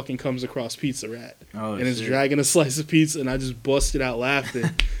 he fucking comes across Pizza Rat, and is dragging a slice of pizza, and I just busted out laughing.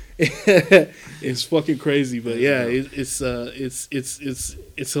 It's fucking crazy, but yeah, it's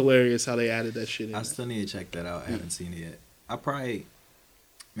hilarious how they added that shit in. I still need to check that out. I haven't seen it yet. I probably,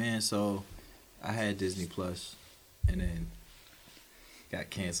 man. So I had Disney Plus, and then got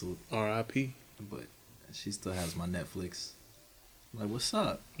canceled. R.I.P. But she still has my Netflix. Like, what's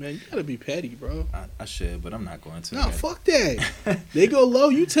up? Man, you gotta be petty, bro. I should, but I'm not going to. No, fuck that. They go low,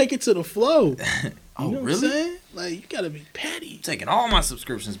 you take it to the flow. Oh, you know really? What I'm saying? Like, you gotta be petty. I'm taking all my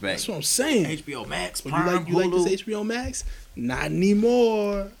subscriptions back. That's what I'm saying. HBO Max, Prime, you like this HBO Max? Not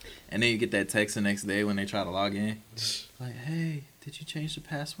anymore. And then you get that text the next day when they try to log in. Like, hey, did you change the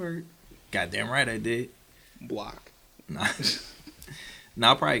password? Goddamn right I did. Block. Nah.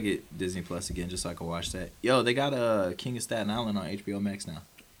 Now I'll probably get Disney Plus again just so I can watch that. Yo, they got King of Staten Island on HBO Max now.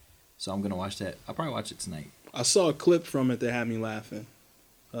 So I'm going to watch that. I'll probably watch it tonight. I saw a clip from it that had me laughing.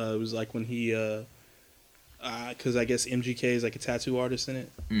 It was like when he, because I guess MGK is like a tattoo artist in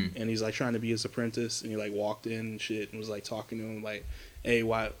it. And he's like trying to be his apprentice. And he like walked in and shit and was like talking to him like, hey,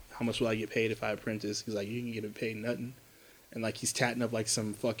 how much will I get paid if I apprentice? He's like, you can get paid nothing. And like he's tatting up like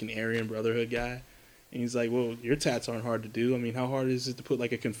some fucking Aryan Brotherhood guy. And he's like, well, your tats aren't hard to do. I mean, how hard is it to put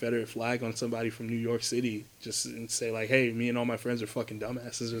like a Confederate flag on somebody from New York City just and say like, hey, me and all my friends are fucking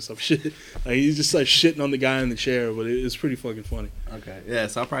dumbasses or some shit? Like, he's just like shitting on the guy in the chair, but it's pretty fucking funny. Okay. Yeah,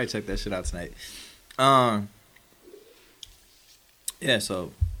 so I'll probably check that shit out tonight. Yeah,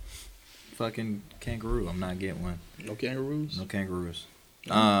 so fucking kangaroo. I'm not getting one. No kangaroos? No kangaroos.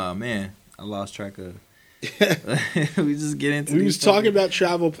 Man, I lost track of... we just get into. We was talking about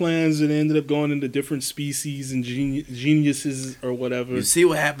travel plans and ended up going into different species and geniuses or whatever. You see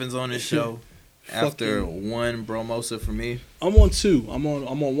what happens on this show after one BroMosa for me. I'm on 2. I'm on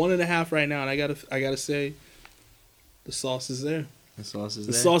 1.5 right now, and I gotta say, the sauce is there. The sauce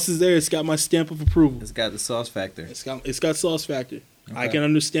is there. It's got my stamp of approval. It's got the sauce factor. It's got sauce factor. Okay. I can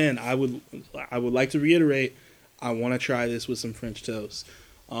understand. I would like to reiterate. I want to try this with some French toast.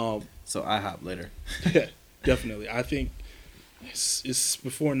 So IHOP later. Yeah, definitely. I think it's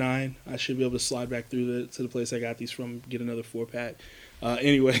before 9. I should be able to slide back through to the place I got these from, get another 4-pack.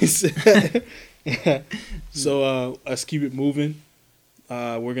 Anyways, so let's keep it moving.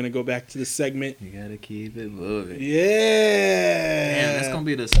 We're gonna go back to the segment. You gotta keep it moving. Yeah. Damn, that's gonna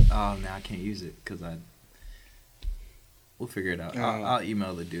be this. Oh man, I can't use it because we'll figure it out. I'll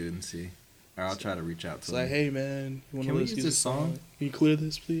email the dude and see. Or I'll try to reach out to him. Like, hey man, you want to use this song? Can you clear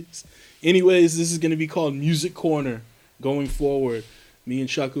this, please? Anyways, this is going to be called Music Corner going forward. Me and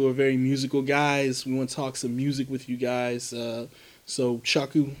Chaku are very musical guys. We want to talk some music with you guys. So,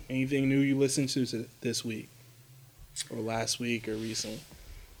 Chaku, anything new you listened to this week? Or last week or recently?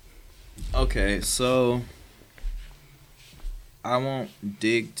 Okay, so I won't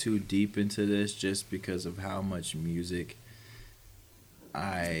dig too deep into this just because of how much music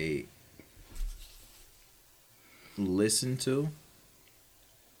I listen to,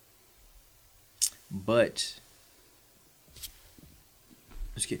 but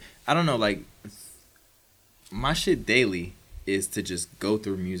I don't know, like my shit daily is to just go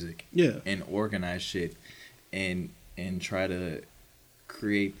through music, and organize shit and try to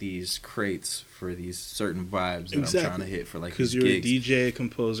create these crates for these certain vibes that I'm trying to hit for like because you're gigs. A DJ, a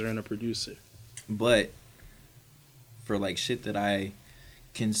composer, and a producer. But for like shit that I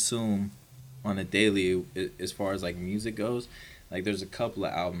consume on a daily, as far as like music goes, like there's a couple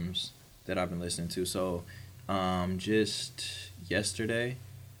of albums that I've been listening to. So just today,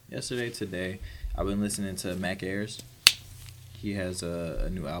 I've been listening to Mac Ayres. He has a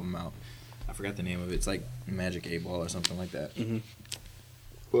new album out. I forgot the name of it. It's like Magic 8-Ball or something like that. Mm-hmm.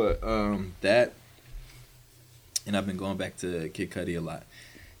 But that, and I've been going back to Kid Cudi a lot.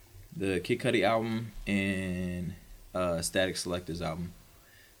 The Kid Cudi album and Static Selector's album.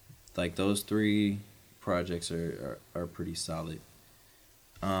 Like those 3 projects are pretty solid.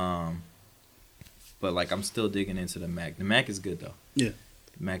 But like I'm still digging into the Mac. The Mac is good though. Yeah.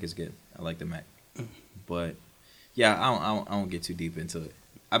 The Mac is good. I like the Mac. But yeah, I don't get too deep into it.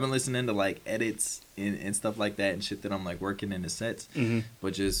 I've been listening to like edits and stuff like that and shit that I'm like working in the sets. Mm-hmm.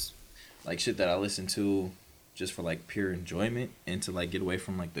 But just like shit that I listen to just for like pure enjoyment and to like get away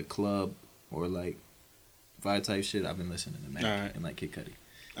from like the club or like vibe type shit, I've been listening to Mac and like Kid Cudi.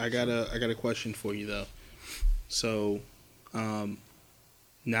 I got a question for you though. So,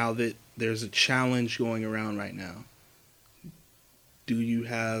 now that there's a challenge going around right now, do you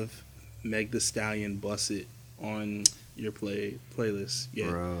have Meg Thee Stallion Bust It on your playlist? Yeah.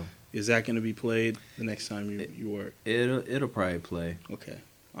 Bro. Is that going to be played the next time you work? It'll probably play. Okay.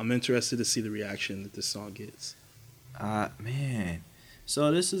 I'm interested to see the reaction that this song gets. Man.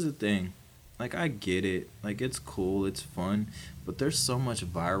 So this is the thing. Like, I get it. Like, it's cool. It's fun. But there's so much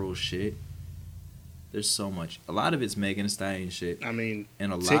viral shit. There's so much. A lot of it's Megan Thee Stallion shit. I mean,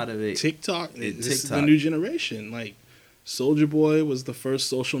 and a lot of it. TikTok. This is the new generation. Like, Soulja Boy was the first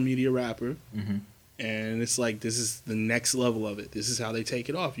social media rapper. Mm-hmm. And it's like, this is the next level of it. This is how they take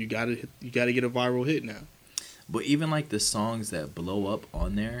it off. You gotta get a viral hit now. But even like the songs that blow up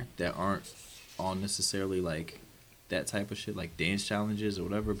on there that aren't all necessarily like that type of shit, like dance challenges or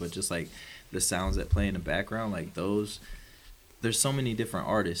whatever, but just like the sounds that play in the background, like those. There's so many different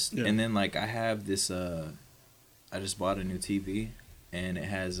artists. Yeah. And then like I have this, I just bought a new TV and it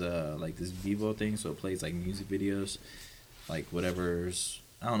has like this Vivo thing, so it plays like music videos, like whatever's.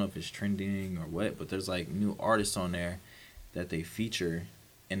 I don't know if it's trending or what, but there's like new artists on there that they feature,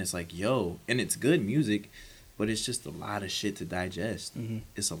 and it's like, yo, and it's good music, but it's just a lot of shit to digest. Mm-hmm.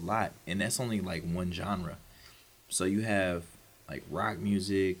 It's a lot, and that's only like one genre. So you have like rock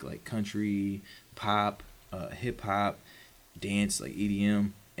music, like country, pop, hip hop, dance, like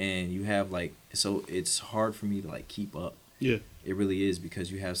EDM, and you have like, so it's hard for me to like keep up. Yeah, it really is,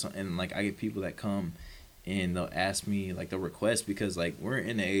 because you have some, and like I get people that come and they'll ask me, like, they'll request, because like we're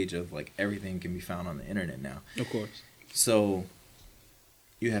in the age of like everything can be found on the internet now. Of course. So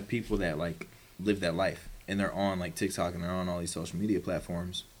you have people that like live that life, and they're on like TikTok and they're on all these social media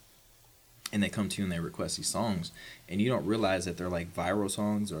platforms, and they come to you and they request these songs, and you don't realize that they're like viral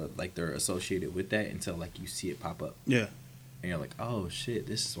songs or like they're associated with that until like you see it pop up. Yeah. And you're like, oh shit,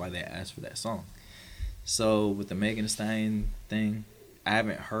 this is why they asked for that song. So with the Megan Thee Stallion thing, I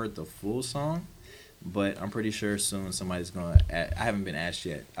haven't heard the full song, but I'm pretty sure soon somebody's gonna. I haven't been asked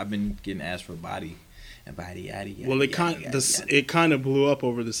yet. I've been getting asked for body, yada. Well, it kind of blew up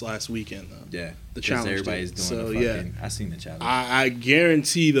over this last weekend though. Yeah, the challenge. Everybody's doing so, the fucking. I seen the challenge. I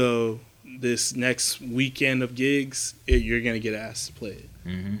guarantee though, this next weekend of gigs, you're gonna get asked to play it.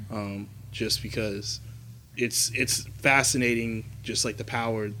 Mm-hmm. Just because it's fascinating, just like the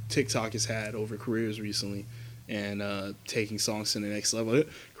power TikTok has had over careers recently. And taking songs to the next level.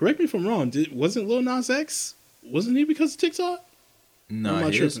 Correct me if I'm wrong. Wasn't Lil Nas X? Wasn't he because of TikTok? No, I'm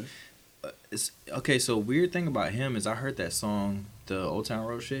not tripping. Okay, so weird thing about him is I heard that song, the Old Town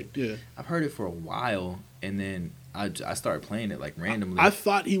Road shit. Yeah, I've heard it for a while, and then I started playing it like randomly. I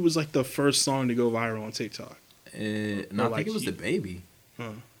thought he was like the first song to go viral on TikTok. No, I think it was the Baby.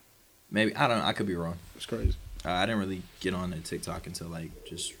 Huh. Maybe I don't know. I could be wrong. It's crazy. I didn't really get on the TikTok until like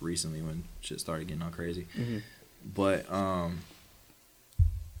just recently when shit started getting all crazy. Mm-hmm. But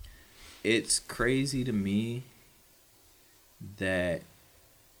it's crazy to me that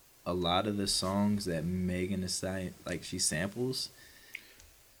a lot of the songs that Megan Thee Stallion, like she samples,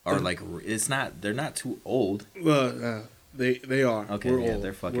 are like they're not too old. Well, they are. Okay, we're old.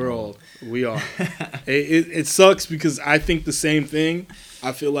 They're fucking We're old. We are. It sucks because I think the same thing.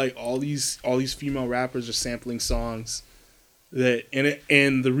 I feel like all these female rappers are sampling songs that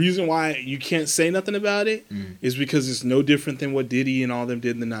and the reason why you can't say nothing about it is because it's no different than what Diddy and all them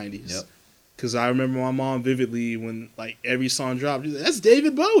did in the 90s. Yep. Because I remember my mom vividly when like every song dropped, she's like, that's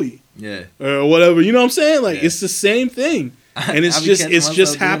David Bowie. Yeah. Or whatever. You know what I'm saying? Like it's the same thing. And it's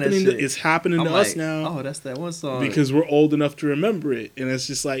just happening. It's happening to us now. Oh, that's that one song. Because we're old enough to remember it, and it's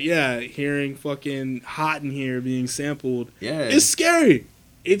just like, hearing fucking "Hot in Here" being sampled. Yeah, it's scary.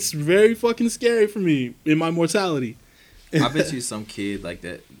 It's very fucking scary for me in my mortality. I bet you some kid like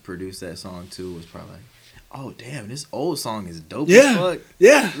that produced that song too was probably like, oh damn, this old song is dope as fuck.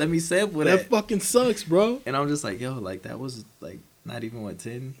 Yeah, let me sample that. That fucking sucks, bro. And I'm just like, yo, like that was like not even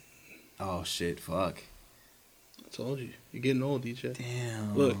 10. Oh shit, fuck. Told you, you're getting old, DJ.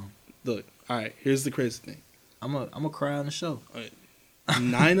 Damn. Look. All right, here's the crazy thing. I'm a cry on the show.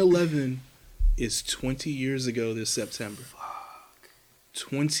 9/11 is 20 years ago this September. Fuck.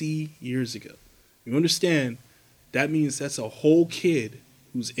 20 years ago. You understand? That means that's a whole kid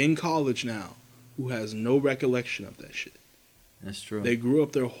who's in college now who has no recollection of that shit. That's true. They grew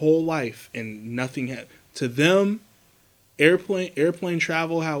up their whole life and nothing had to them. Airplane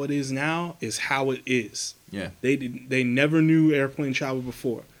travel, how it is now, is how it is. Yeah. They never knew airplane travel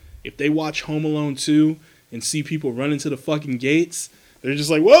before. If they watch Home Alone 2 and see people run into the fucking gates, they're just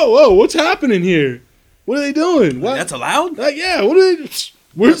like, whoa, what's happening here? What are they doing? What? That's allowed? Like, yeah, what are they...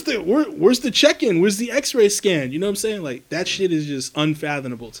 Where's the check-in? Where's the x-ray scan? You know what I'm saying? Like, that shit is just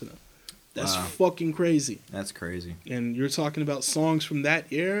unfathomable to them. That's fucking crazy. That's crazy. And you're talking about songs from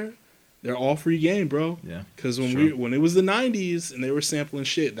that era, they're all free game, bro. Yeah. Because when it was the 90s and they were sampling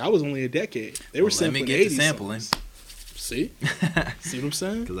shit, that was only a decade. They were sampling 80s. Let me get to sampling. See? See what I'm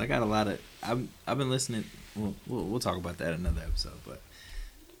saying? Because I got a lot of... I've been listening... We'll talk about that in another episode, but...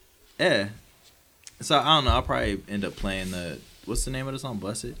 Yeah. So, I don't know. I'll probably end up playing the... What's the name of the song?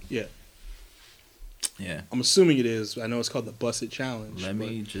 Bust It? Yeah. Yeah. I'm assuming it is. I know it's called the Bust It Challenge. Let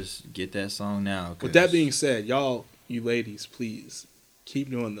me just get that song now. With that being said, y'all, you ladies, please keep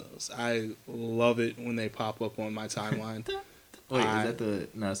doing those. I love it when they pop up on my timeline. Wait, is that the...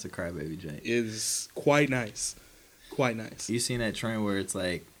 No, it's the Crybaby Jane. It's quite nice. Quite nice. You seen that trend where it's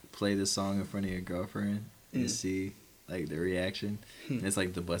like, play this song in front of your girlfriend and see like the reaction? And it's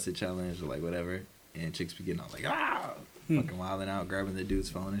like the Bust It Challenge or like whatever. And chicks be getting all like, fucking wilding out, grabbing the dude's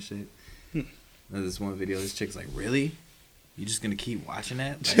phone and shit. There's this one video, this chick's like, really? You just gonna keep watching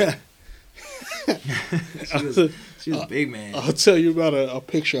that? Like, she was big, man. I'll tell you about a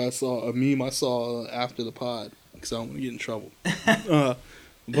picture I saw, a meme I saw after the pod, because I don't want to get in trouble.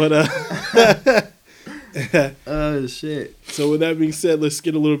 Oh, shit. So with that being said, let's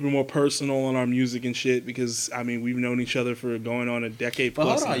get a little bit more personal on our music and shit, because, I mean, we've known each other for going on a decade plus.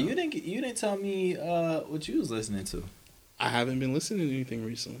 But hold on, now. you didn't tell me what you was listening to. I haven't been listening to anything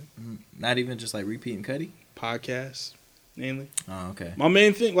recently. Not even just like repeating Cuddy? Podcasts, mainly. Oh, okay. My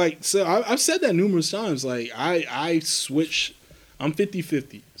main thing, like, so I've said that numerous times. Like, I switch. I'm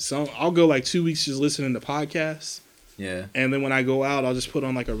 50-50. So I'll go like 2 weeks just listening to podcasts. Yeah. And then when I go out, I'll just put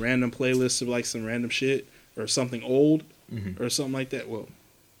on like a random playlist of like some random shit or something old or something like that. Well,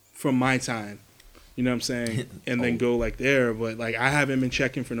 from my time. You know what I'm saying? And then go like there. But like, I haven't been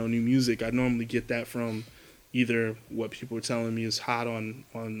checking for no new music. I normally get that from either what people are telling me is hot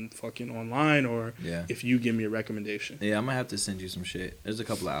on fucking online, or if you give me a recommendation. Yeah, I'm gonna have to send you some shit. There's a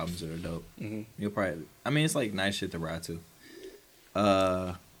couple of albums that are dope. You'll probably... I mean, it's like nice shit to ride to.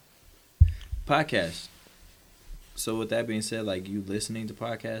 Podcast. So with that being said, like, you listening to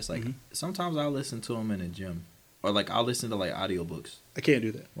podcasts, like, sometimes I'll listen to them in the gym. Or like, I'll listen to like audiobooks. I can't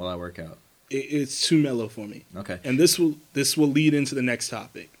do that while I work out. It's too mellow for me. Okay. And this will lead into the next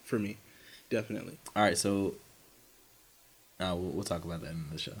topic for me. Definitely. All right, so we'll talk about that in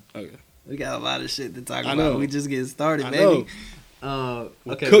the show. Okay. We got a lot of shit to talk I about. know. We just getting started, I baby.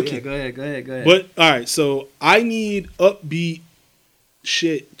 Okay, yeah, go ahead. But all right, so I need upbeat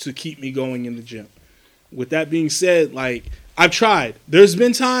shit to keep me going in the gym. With that being said, like, I've tried. There's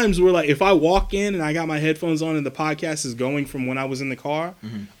been times where, like, if I walk in and I got my headphones on and the podcast is going from when I was in the car,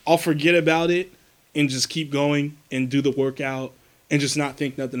 I'll forget about it and just keep going and do the workout and just not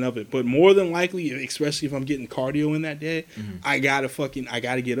think nothing of it. But more than likely, especially if I'm getting cardio in that day, I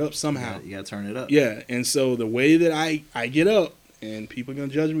gotta get up somehow. You gotta turn it up. Yeah, and so the way that I get up, and people are gonna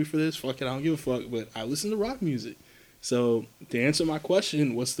judge me for this, fuck it, I don't give a fuck, but I listen to rock music. So to answer my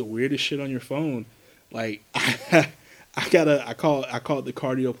question, what's the weirdest shit on your phone? Like, I call it the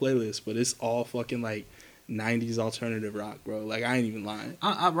cardio playlist, but it's all fucking like 90s alternative rock, bro. Like, I ain't even lying.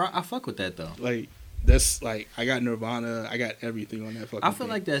 I fuck with that though. Like, that's like, I got Nirvana, I got everything on that fucking I feel thing.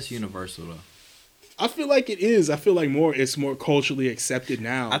 like that's universal though. I feel like it is. I feel like it's more culturally accepted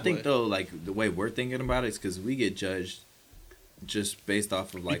now. I think though, like, the way we're thinking about it is because we get judged just based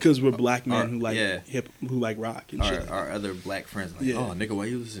off of like, because we're black men who like who like rock and shit. Our other black friends like, oh nigga, why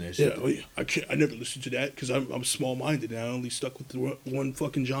you listen to that shit? Yeah, I never listened to that because I'm small minded and I only stuck with the one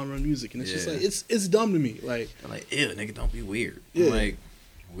fucking genre of music, and it's just like it's dumb to me. Like, I'm like, ew, nigga, don't be weird. Yeah. I'm like,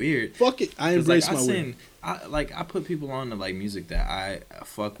 weird. Fuck it, I embrace my weird. I put people on to like music that I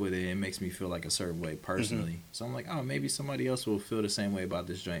fuck with it. It makes me feel like a certain way personally. So I'm like, oh, maybe somebody else will feel the same way about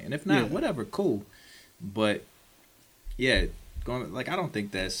this joint, and if not, whatever, cool. But yeah. I don't think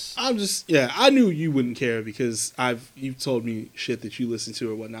that's... I knew you wouldn't care because you've told me shit that you listen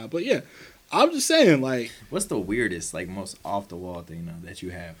to or whatnot. But yeah, I'm just saying, like... What's the weirdest, like, most off-the-wall thing, though, that you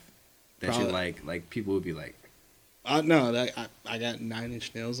have? That you like, people would be like... I got 9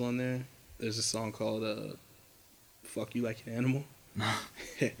 Inch Nails on there. There's a song called, Fuck You Like an Animal.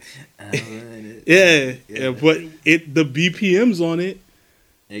 Yeah, but the BPMs on it,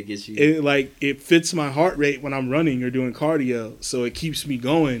 it gets you. It fits my heart rate when I'm running or doing cardio, so it keeps me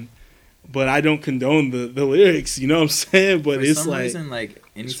going. But I don't condone the lyrics, you know what I'm saying? But for some reason, like,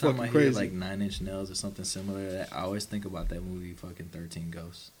 anytime I hear like 9 Inch Nails or something similar to that, I always think about that movie, fucking 13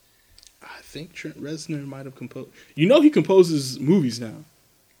 Ghosts. I think Trent Reznor might have composed. You know, he composes movies now.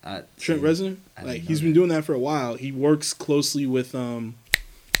 Trent Reznor, like, he's been doing that for a while. He works closely with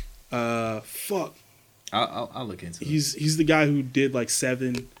I'll look into it. He's the guy who did like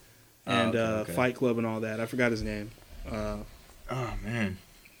Seven and okay. Fight Club and all that. I forgot his name. Oh man.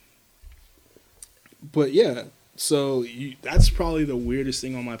 But yeah, so that's probably the weirdest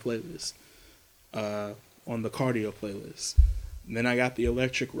thing on my playlist. On the cardio playlist. And then I got the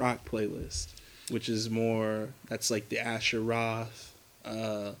electric rock playlist, which is more, that's like the Asher Roth,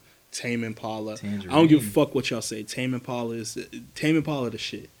 Tame Impala. Tangerine. I don't give a fuck what y'all say. Tame Impala the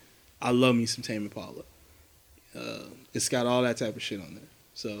shit. I love me some Tame Impala. It's got all that type of shit on there.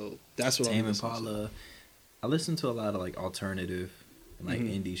 So that's what Tame I'm listening Impala. I listen to a lot of like alternative and like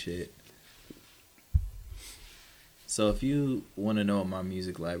indie shit. So if you want to know what my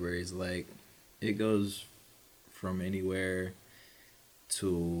music library is like, it goes from anywhere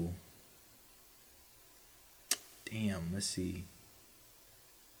to, let's see,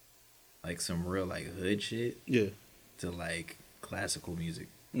 like some real like hood shit. Yeah. To like classical music.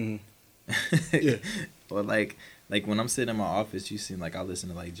 Mm-hmm. Yeah. Or like when I'm sitting in my office, you seem like I listen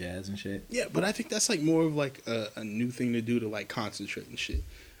to like jazz and shit. Yeah, but I think that's like more of like a new thing to do to like concentrate and shit.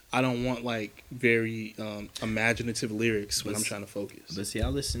 I don't want like very imaginative lyrics when I'm trying to focus. But see, I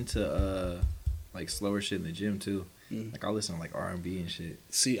listen to like slower shit in the gym too. Like I listen to like R&B and shit.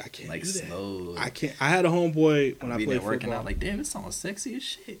 See, I can't like do that. slow. I can't. I had a homeboy when I played working football. out like, damn, this song is sexy as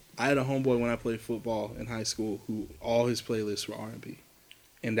shit. I had a homeboy when I played football in high school who all his playlists were R&B,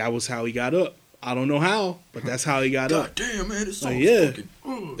 and that was how he got up. I don't know how, but that's how he got up. God damn, man, this song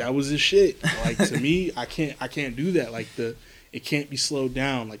fucking. That was his shit. Like to me, I can't do that. Like it can't be slowed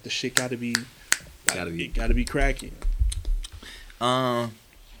down. Like the shit gotta be cracking.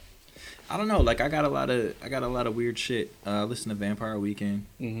 I don't know. Like I got a lot of weird shit. I listen to Vampire Weekend.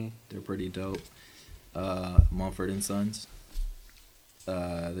 Mm-hmm. They're pretty dope. Mumford and Sons.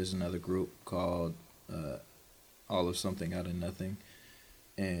 There's another group called All of Something Out of Nothing,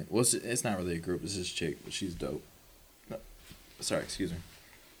 and it's not really a group. It's this chick, but she's dope. No, sorry, excuse me.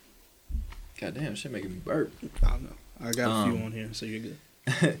 God damn, shit making me burp. I don't know. I got a few on here, so you're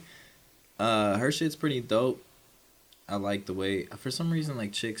good. Her shit's pretty dope. I like the way, for some reason,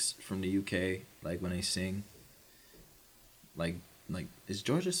 like chicks from the UK, like when they sing, like is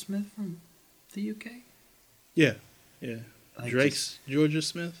Georgia Smith from the UK? Yeah. Like Drake's Georgia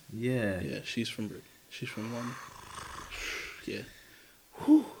Smith. Yeah. She's from London. Yeah.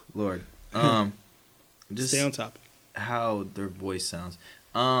 Whew. Lord. Just stay on topic. How their voice sounds.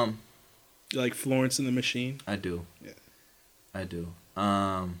 You like Florence and the Machine? I do. Yeah. I do.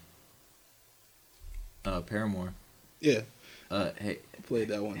 Paramore. Yeah. Hey, played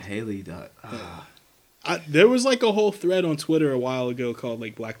that one. Haley. There was like a whole thread on Twitter a while ago called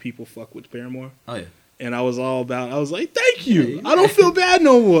like Black People Fuck with Paramore. Oh yeah. And I was like, thank you. I don't feel bad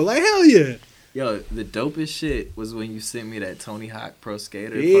no more. Like hell yeah. Yo, the dopest shit was when you sent me that Tony Hawk Pro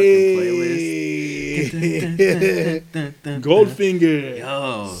Skater fucking playlist. Goldfinger.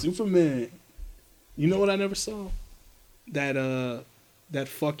 Yo. Superman. You know what I never saw? That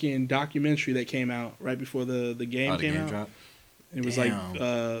fucking documentary that came out right before the game came out. Drop? It was like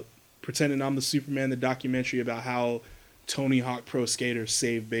Pretending I'm the Superman, the documentary about how Tony Hawk Pro Skater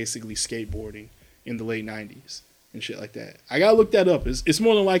saved basically skateboarding in the late 90s and shit like that. I gotta look that up. It's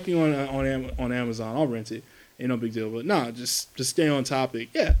more than likely on Amazon. I'll rent it. Ain't no big deal. But nah, just stay on topic.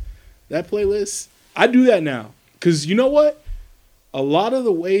 Yeah, that playlist. I do that now because you know what? A lot of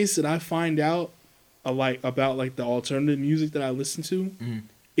the ways that I find out about the alternative music that I listen to,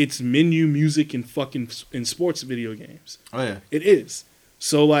 it's menu music in sports video games. Oh yeah, it is.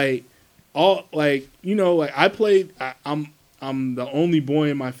 So like I played. I'm the only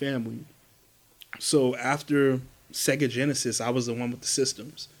boy in my family. So after Sega Genesis, I was the one with the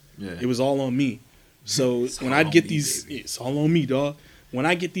systems. Yeah, it was all on me. So when I'd get these, it's all on me, dog. When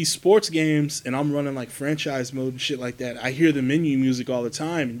I get these sports games and I'm running like franchise mode and shit like that, I hear the menu music all the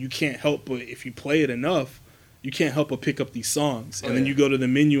time, and you can't help but, if you play it enough, you can't help but pick up these songs. And then you go to the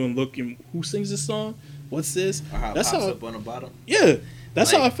menu and look, and who sings this song? What's this? That's how it up on the bottom. Yeah,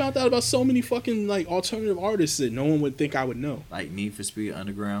 that's how I found out about so many fucking like alternative artists that no one would think I would know. Like Need for Speed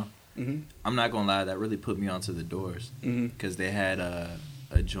Underground. Mm-hmm. I'm not gonna lie, that really put me onto the Doors because they had a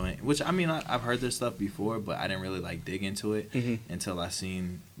joint, which I mean I've heard their stuff before, but I didn't really like dig into it until I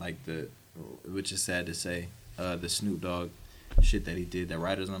seen like which is sad to say, the Snoop Dogg shit that he did, that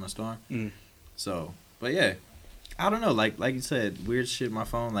Riders on the Storm. So, but yeah, I don't know, like you said, weird shit on my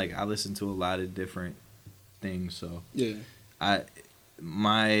phone. Like I listen to a lot of different things, so yeah,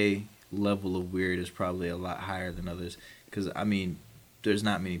 my level of weird is probably a lot higher than others because I mean there's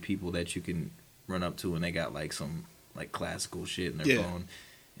not many people that you can run up to and they got like some like classical shit in their phone,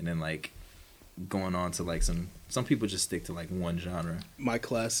 and then like going on to like some people just stick to like one genre. My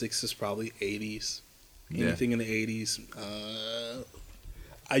classics is probably 80s. anything in the 80s.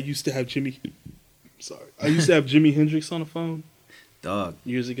 I used to have Jimi Hendrix on the phone, dog,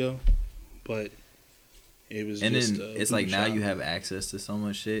 years ago, but it was. And just then it's like now you have access to so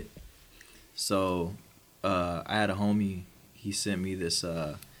much shit. So, I had a homie. He sent me this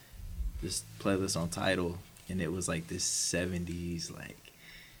playlist on Tidal, and it was like this 70s, like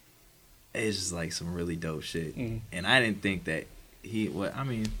it's just like some really dope shit. Mm-hmm. And I didn't think that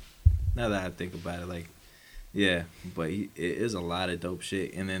now that I think about it, like, yeah, but it is a lot of dope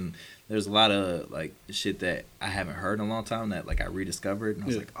shit. And then there's a lot of like shit that I haven't heard in a long time that like I rediscovered, and I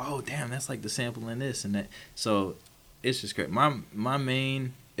was like, oh damn, that's like the sample in this and that. So it's just great. My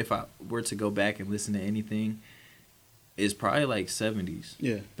main, if I were to go back and listen to anything, is probably like 70s.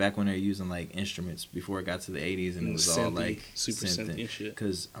 Yeah. Back when they were using like instruments before it got to the 80s, and it was all like super synthy shit.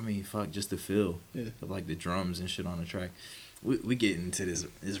 Cause I mean, fuck, just the feel of like the drums and shit on the track. We get into this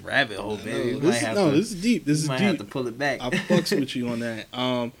rabbit hole, baby. This is deep. This is deep. Have to pull it back. I fucks with you on that.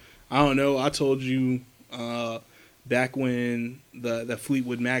 I don't know. I told you back when the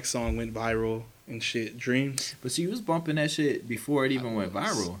Fleetwood Mac song went viral and shit, Dreams. But see, you was bumping that shit before it even went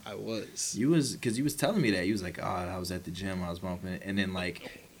viral. I was. Because you was telling me that. You was like, oh, I was at the gym, I was bumping it. And then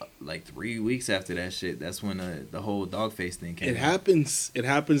like 3 weeks after that shit, that's when the whole Dogface thing came out. It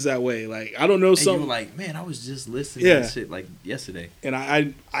happens that way. Like, I don't know, something. You were like, man, I was just listening to that shit like yesterday. And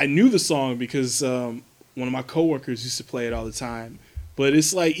I knew the song because one of my coworkers used to play it all the time. But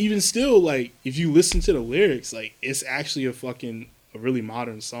it's like, even still, like, if you listen to the lyrics, like, it's actually a really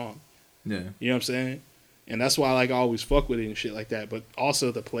modern song. Yeah. You know what I'm saying? And that's why, like, I always fuck with it and shit like that. But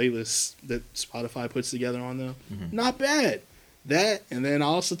also the playlists that Spotify puts together on them, not bad. That, and then I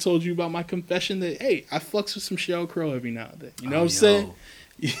also told you about my confession that, hey, I fucks with some Sheryl Crow every now and then. You know what I'm saying?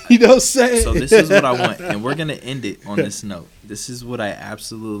 You know what I'm saying? So this is what I want, and we're going to end it on this note. This is what I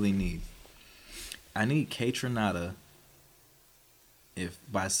absolutely need. I need Kaytranada, if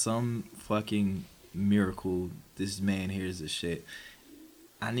by some fucking miracle this man hears this shit,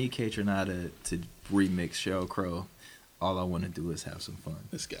 I need Kaytranada to remix Sheryl Crow. All I want to do is have some fun.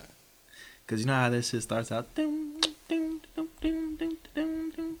 This guy. Because you know how this shit starts out? Yeah,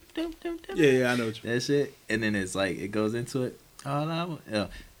 I know what you mean. That shit. And then it's like, it goes into it.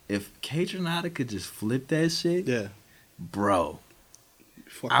 If Kaytranada could just flip that shit, bro,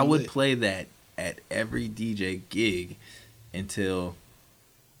 I would play that at every DJ gig until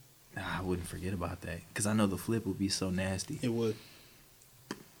I wouldn't forget about that. Because I know the flip would be so nasty. It would.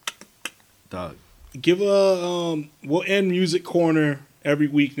 Dog. We'll end Music Corner every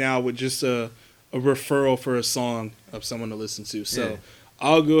week now with just a referral for a song of someone to listen to. So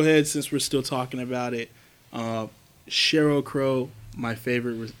I'll go ahead, since we're still talking about it. Sheryl Crow, my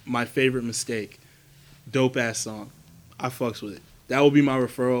favorite mistake. Dope ass song. I fucks with it. That will be my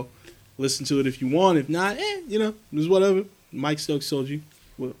referral. Listen to it if you want. If not, just whatever. Mike Stokes told you.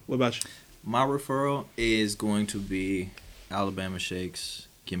 What about you? My referral is going to be Alabama Shakes,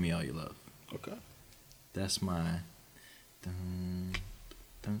 Give Me All Your Love. Okay. That's my... Dun,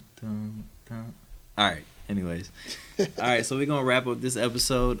 dun, dun, dun. All right. Anyways. All right. So we're going to wrap up this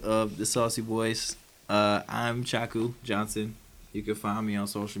episode of The Saucy Boys. I'm Chaku Johnson. You can find me on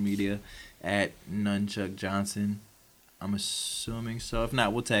social media at Nunchuck Johnson. I'm assuming so. If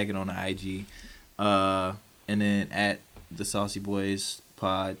not, we'll tag it on the IG. And then at The Saucy Boys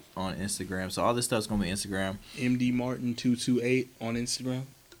Pod on Instagram. So all this stuff's going to be Instagram. MD Martin 228 on Instagram.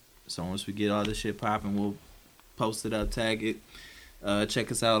 So once we get all this shit popping, we'll post it up, tag it.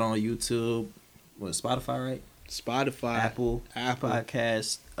 Check us out on YouTube. What, Spotify, right? Spotify. Apple.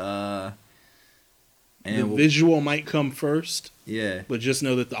 Podcast. And the visual might come first. Yeah. But just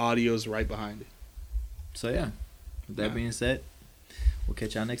know that the audio is right behind it. So, yeah. With that being said, we'll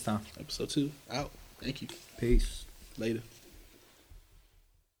catch y'all next time. Episode 2 out. Thank you. Peace. Later.